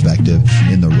runner's perspective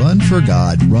in the Run for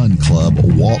God Run Club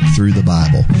Walk Through the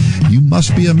Bible. You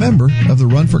must be a member of the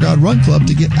Run for God Run Club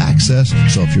to get access,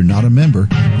 so if you're not a member,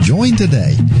 join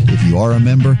today. If you are a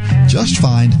member, just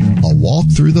find a Walk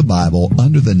Through the Bible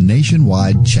under the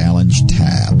Nationwide Challenge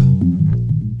tab.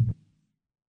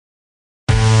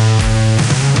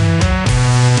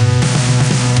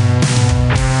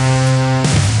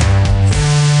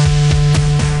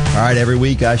 All right, every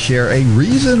week I share a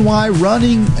reason why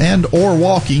running and or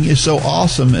walking is so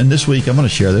awesome, and this week I'm going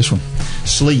to share this one.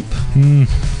 Sleep.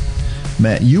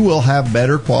 Man, you will have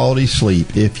better quality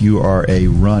sleep if you are a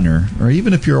runner, or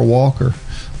even if you're a walker.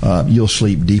 You'll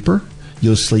sleep deeper.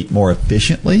 You'll sleep more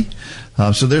efficiently.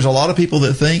 So there's a lot of people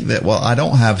that think that, well, I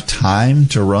don't have time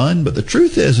to run. But the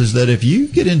truth is that if you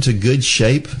get into good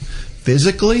shape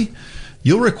physically,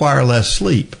 you'll require less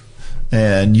sleep.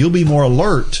 And you'll be more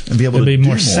alert and be able to do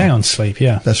more sound sleep.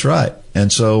 Yeah, that's right. And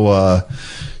so,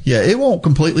 it won't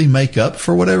completely make up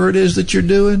for whatever it is that you're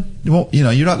doing. You won't,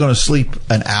 you're not going to sleep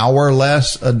an hour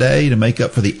less a day to make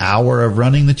up for the hour of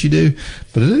running that you do,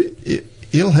 but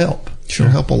it'll help. Sure.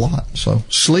 It'll help a lot. So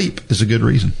sleep is a good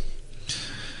reason.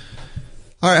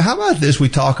 All right. How about this?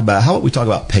 How about we talk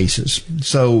about paces?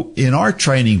 So in our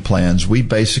training plans, we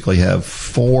basically have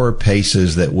 4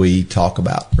 paces that we talk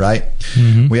about, right?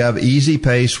 Mm-hmm. We have easy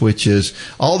pace, which is,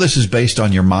 all this is based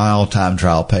on your mile time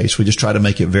trial pace. We just try to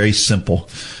make it very simple.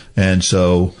 And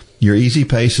so your easy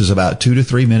pace is about 2 to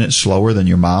 3 minutes slower than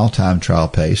your mile time trial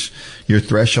pace. Your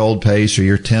threshold pace, or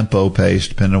your tempo pace,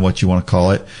 depending on what you want to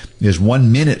call it, is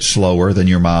 1 minute slower than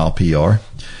your mile PR.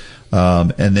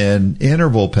 And then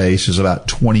interval pace is about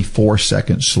 24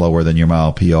 seconds slower than your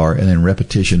mile PR. And then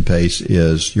repetition pace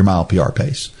is your mile PR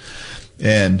pace.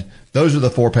 And those are the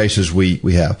 4 paces we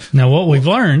have. Now, what we've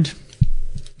learned,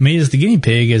 me as the guinea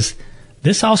pig, is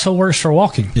this also works for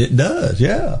walking. It does,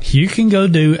 yeah. You can go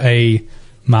do a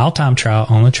mile time trial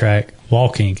on the track,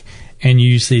 walking, and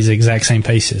use these exact same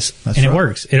paces. It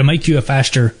works. It'll make you a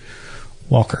faster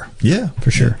walker. Yeah. For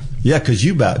sure. Yeah, because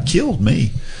you about killed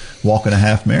me walking a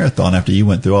half marathon after you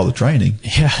went through all the training.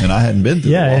 Yeah. And I hadn't been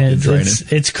through the walking training.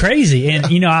 It's crazy.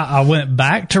 And, I went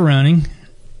back to running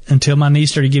until my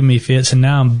knees started giving me fits, and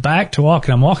now I'm back to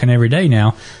walking. I'm walking every day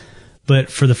now.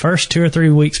 But for the first 2 or 3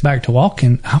 weeks back to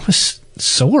walking, I was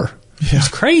sore. Yeah. It's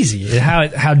crazy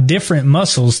how different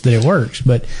muscles that it works.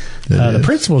 But the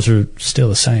principles are still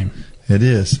the same. It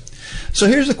is. So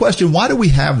here's the question. Why do we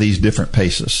have these different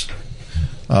paces?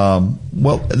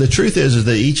 Well, the truth is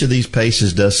that each of these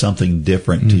paces does something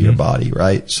different to your body,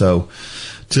 right? So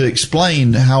to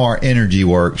explain how our energy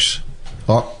works,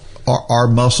 our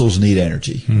muscles need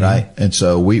energy, right? And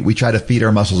so we try to feed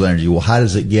our muscles energy. Well, how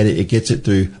does it get it? It gets it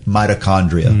through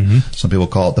mitochondria. Some people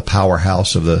call it the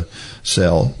powerhouse of the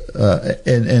cell.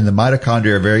 And the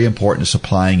mitochondria are very important to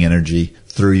supplying energy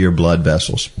through your blood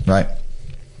vessels, right?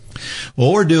 Well,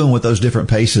 what we're doing with those different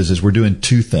paces is we're doing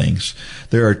two things.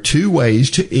 There are two ways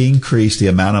to increase the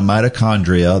amount of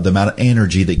mitochondria, the amount of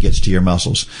energy that gets to your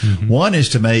muscles. One is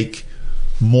to make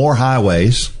more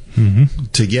highways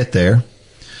to get there.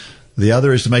 The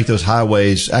other is to make those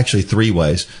highways, actually 3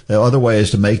 ways. The other way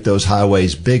is to make those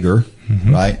highways bigger,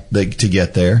 right, to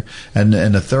get there. And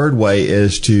the third way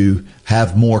is to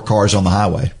have more cars on the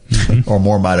highway or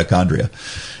more mitochondria.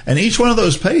 And each one of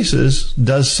those paces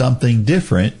does something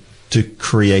different to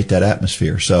create that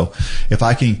atmosphere. So if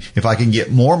I can get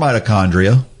more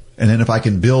mitochondria, and then if I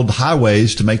can build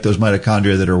highways to make those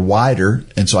mitochondria that are wider,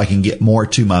 and so I can get more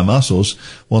to my muscles,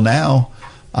 well, now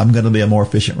I'm going to be a more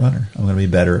efficient runner. I'm going to be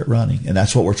better at running. And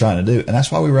that's what we're trying to do. And that's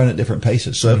why we run at different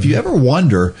paces. So if you ever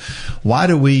wonder, why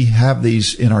do we have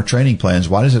these in our training plans?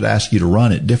 Why does it ask you to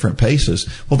run at different paces?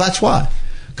 Well, that's why.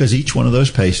 Because each one of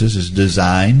those paces is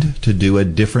designed to do a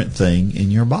different thing in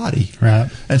your body.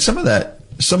 Right. And some of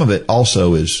it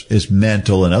also is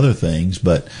mental and other things,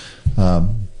 but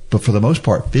for the most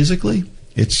part, physically,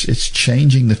 it's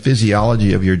changing the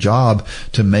physiology of your job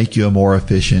to make you a more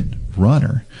efficient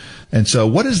runner. And so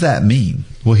what does that mean?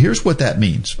 Well, here's what that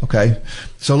means, okay?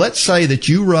 So let's say that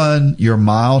you run your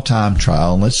mile time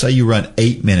trial, and let's say you run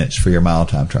 8 minutes for your mile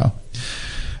time trial.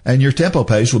 And your tempo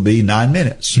pace will be 9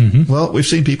 minutes. Well, we've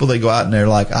seen people that go out and they're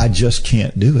like, I just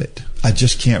can't do it. I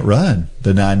just can't run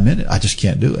the 9 minute. I just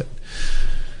can't do it.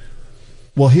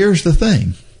 Well, here's the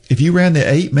thing. If you ran the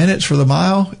 8 minutes for the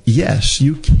mile, yes,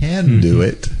 you can do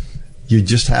it. You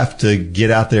just have to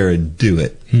get out there and do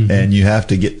it. And you have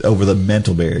to get over the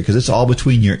mental barrier, because it's all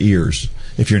between your ears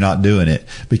if you're not doing it.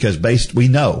 Because we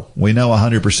know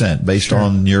 100% based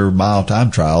on your mile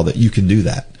time trial that you can do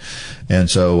that. And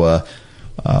so,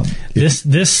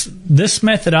 this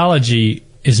methodology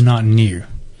is not new.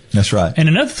 That's right. And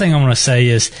another thing I want to say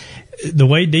is the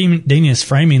way Dean is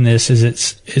framing this is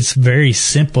it's very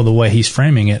simple the way he's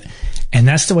framing it, and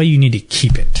that's the way you need to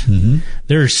keep it.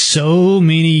 There are so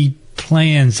many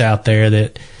plans out there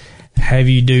that have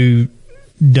you do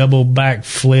double back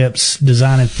flips,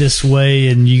 design it this way,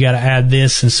 and you got to add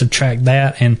this and subtract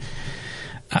that. And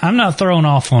I'm not throwing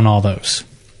off on all those,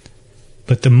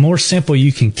 but the more simple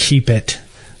you can keep it,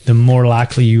 the more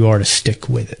likely you are to stick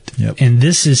with it. Yep. And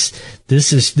this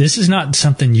is not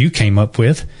something you came up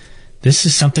with. This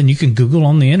is something you can Google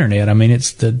on the internet. I mean,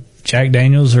 it's the Jack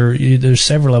Daniels, or there's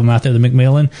several of them out there, the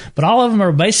Macmillan, but all of them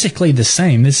are basically the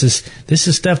same. This is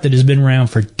stuff that has been around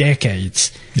for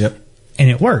decades. Yep. And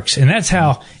it works. And that's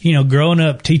how, growing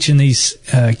up, teaching these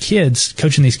kids,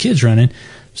 coaching these kids running,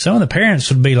 some of the parents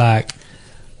would be like,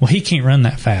 well, he can't run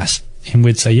that fast. And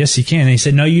we'd say, yes, he can. And he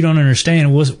said, no, you don't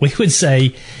understand. We would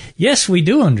say, yes, we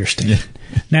do understand. Yeah.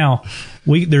 Now,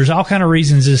 there's all kind of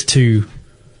reasons as to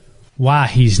why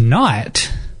he's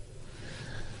not,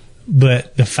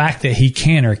 but the fact that he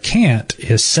can or can't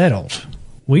is settled.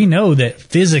 We know that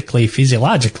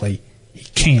physiologically, he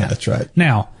can't. That's right.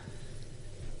 Now,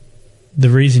 the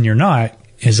reason you're not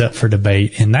is up for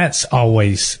debate, and that's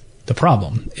always the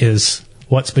problem, is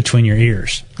what's between your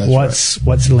ears. What's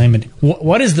the limit?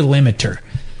 What is the limiter?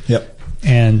 Yep.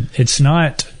 And it's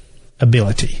not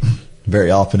ability. Very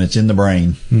often it's in the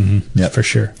brain. Yep. For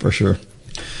sure. For sure.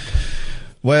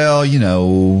 Well,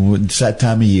 it's that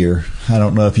time of year. I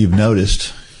don't know if you've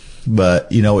noticed, but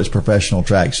it's professional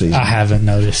track season. I haven't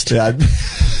noticed. Yeah,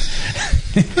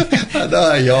 I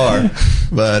know how you are,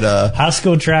 but high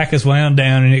school track is wound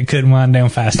down, and it couldn't wind down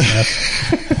fast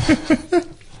enough.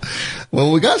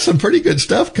 Well, we got some pretty good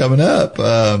stuff coming up.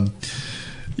 They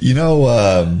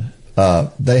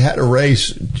had a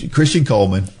race. Christian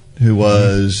Coleman, who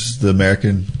was the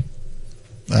American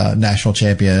national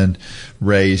champion,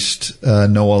 raced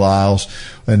Noah Lyles,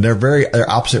 and they're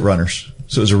opposite runners.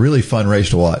 So it was a really fun race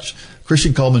to watch.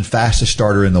 Christian Coleman, fastest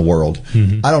starter in the world.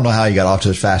 Mm-hmm. I don't know how he got off to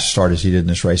as fast a start as he did in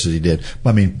this race as he did. But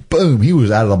I mean, boom, he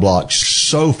was out of the block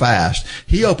so fast.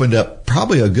 He opened up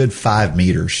probably a good 5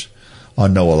 meters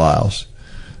on Noah Lyles.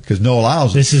 Because Noah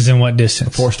Lyles. This is in what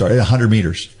distance? 4-star, 100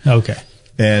 meters. Okay.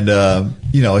 And,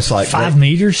 it's like 5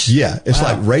 meters? Yeah. It's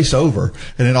like race over.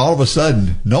 And then all of a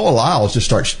sudden, Noah Lyles just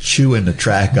starts chewing the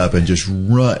track up and just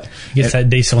run. Gets that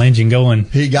diesel engine going.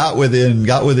 He got within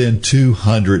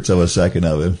 200ths of a second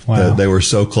of him. Wow. They were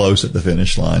so close at the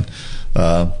finish line.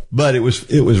 But it was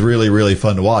really, really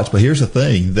fun to watch. But here's the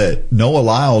thing, that Noah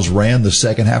Lyles ran the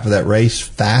second half of that race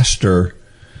faster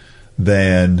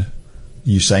than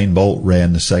Usain Bolt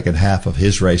ran the second half of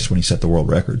his race when he set the world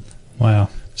record. Wow.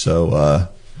 So,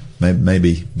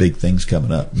 maybe big things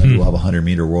coming up. Maybe we'll have a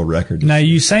 100-meter world record. Now,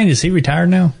 Usain, is he retired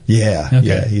now? Yeah. Okay.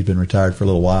 Yeah. He'd been retired for a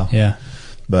little while. Yeah.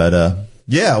 But,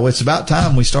 well, it's about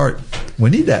time we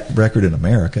need that record in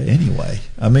America anyway.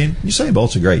 I mean, Usain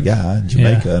Bolt's a great guy,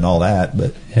 Jamaica and all that,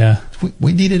 but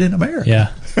we need it in America.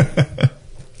 Yeah.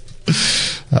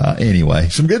 Anyway,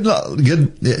 some good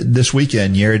this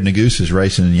weekend. Jared Naguse is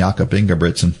racing in Jakob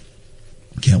Ingebrigtsen.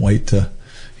 Can't wait to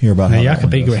hear about how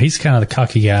Jakob Ingebrigtsen. He's kind of the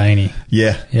cocky guy, ain't he?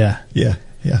 Yeah. Yeah. Yeah.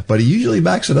 Yeah. But he usually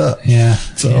backs it up. Yeah.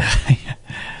 So. Yeah.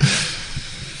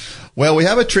 Well, we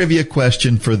have a trivia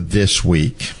question for this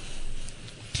week.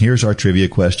 Here's our trivia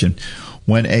question.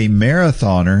 When a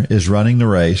marathoner is running the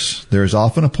race, there is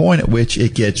often a point at which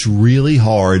it gets really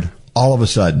hard all of a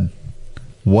sudden.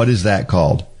 What is that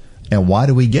called? And why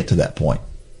do we get to that point?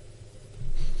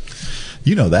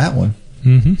 You know that one.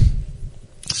 Mm-hmm.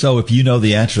 So if you know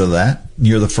the answer to that,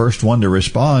 you're the first one to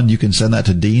respond. You can send that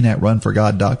to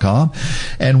dean@runforgod.com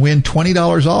and win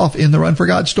 $20 off in the Run for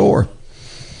God store.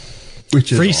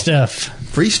 Which is free awesome. stuff.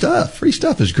 Free stuff. Free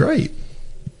stuff is great.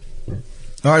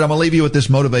 All right, I'm going to leave you with this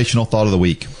motivational thought of the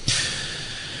week.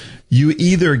 You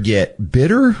either get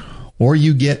bitter or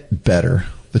you get better.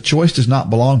 The choice does not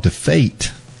belong to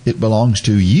fate. It belongs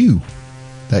to you.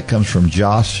 That comes from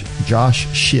Josh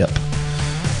Shipp,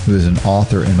 who is an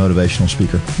author and motivational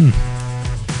speaker.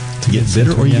 To get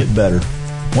bitter or you get better.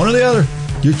 One or the other.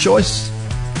 Your choice.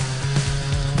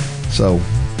 So,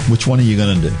 which one are you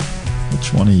going to do?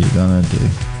 Which one are you going to do?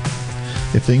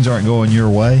 If things aren't going your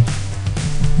way,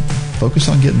 focus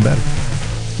on getting better.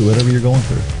 Do whatever you're going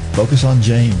through. Focus on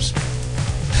James.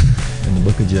 In the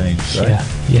book of James, right?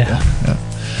 Yeah.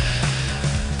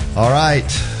 All right.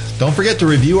 Don't forget to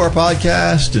review our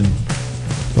podcast and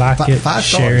like it, 5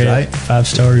 share stars, it, right?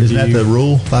 5-star review. Isn't that the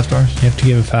rule? 5 stars? You have to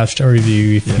give a 5-star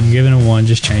review. If you're giving a 1,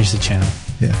 just change the channel.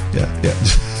 Yeah.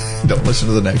 Don't listen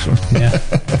to the next one. Yeah.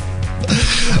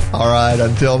 All right.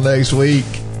 Until next week,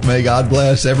 may God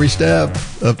bless every step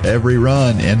of every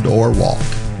run and or walk.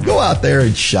 Go out there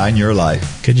and shine your light.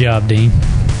 Good job, Dean.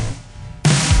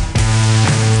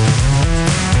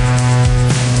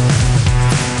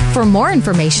 For more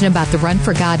information about the Run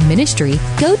for God ministry,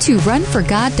 go to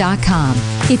runforgod.com.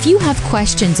 If you have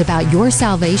questions about your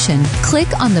salvation,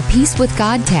 click on the Peace with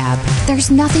God tab.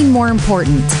 There's nothing more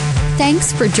important.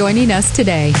 Thanks for joining us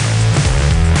today.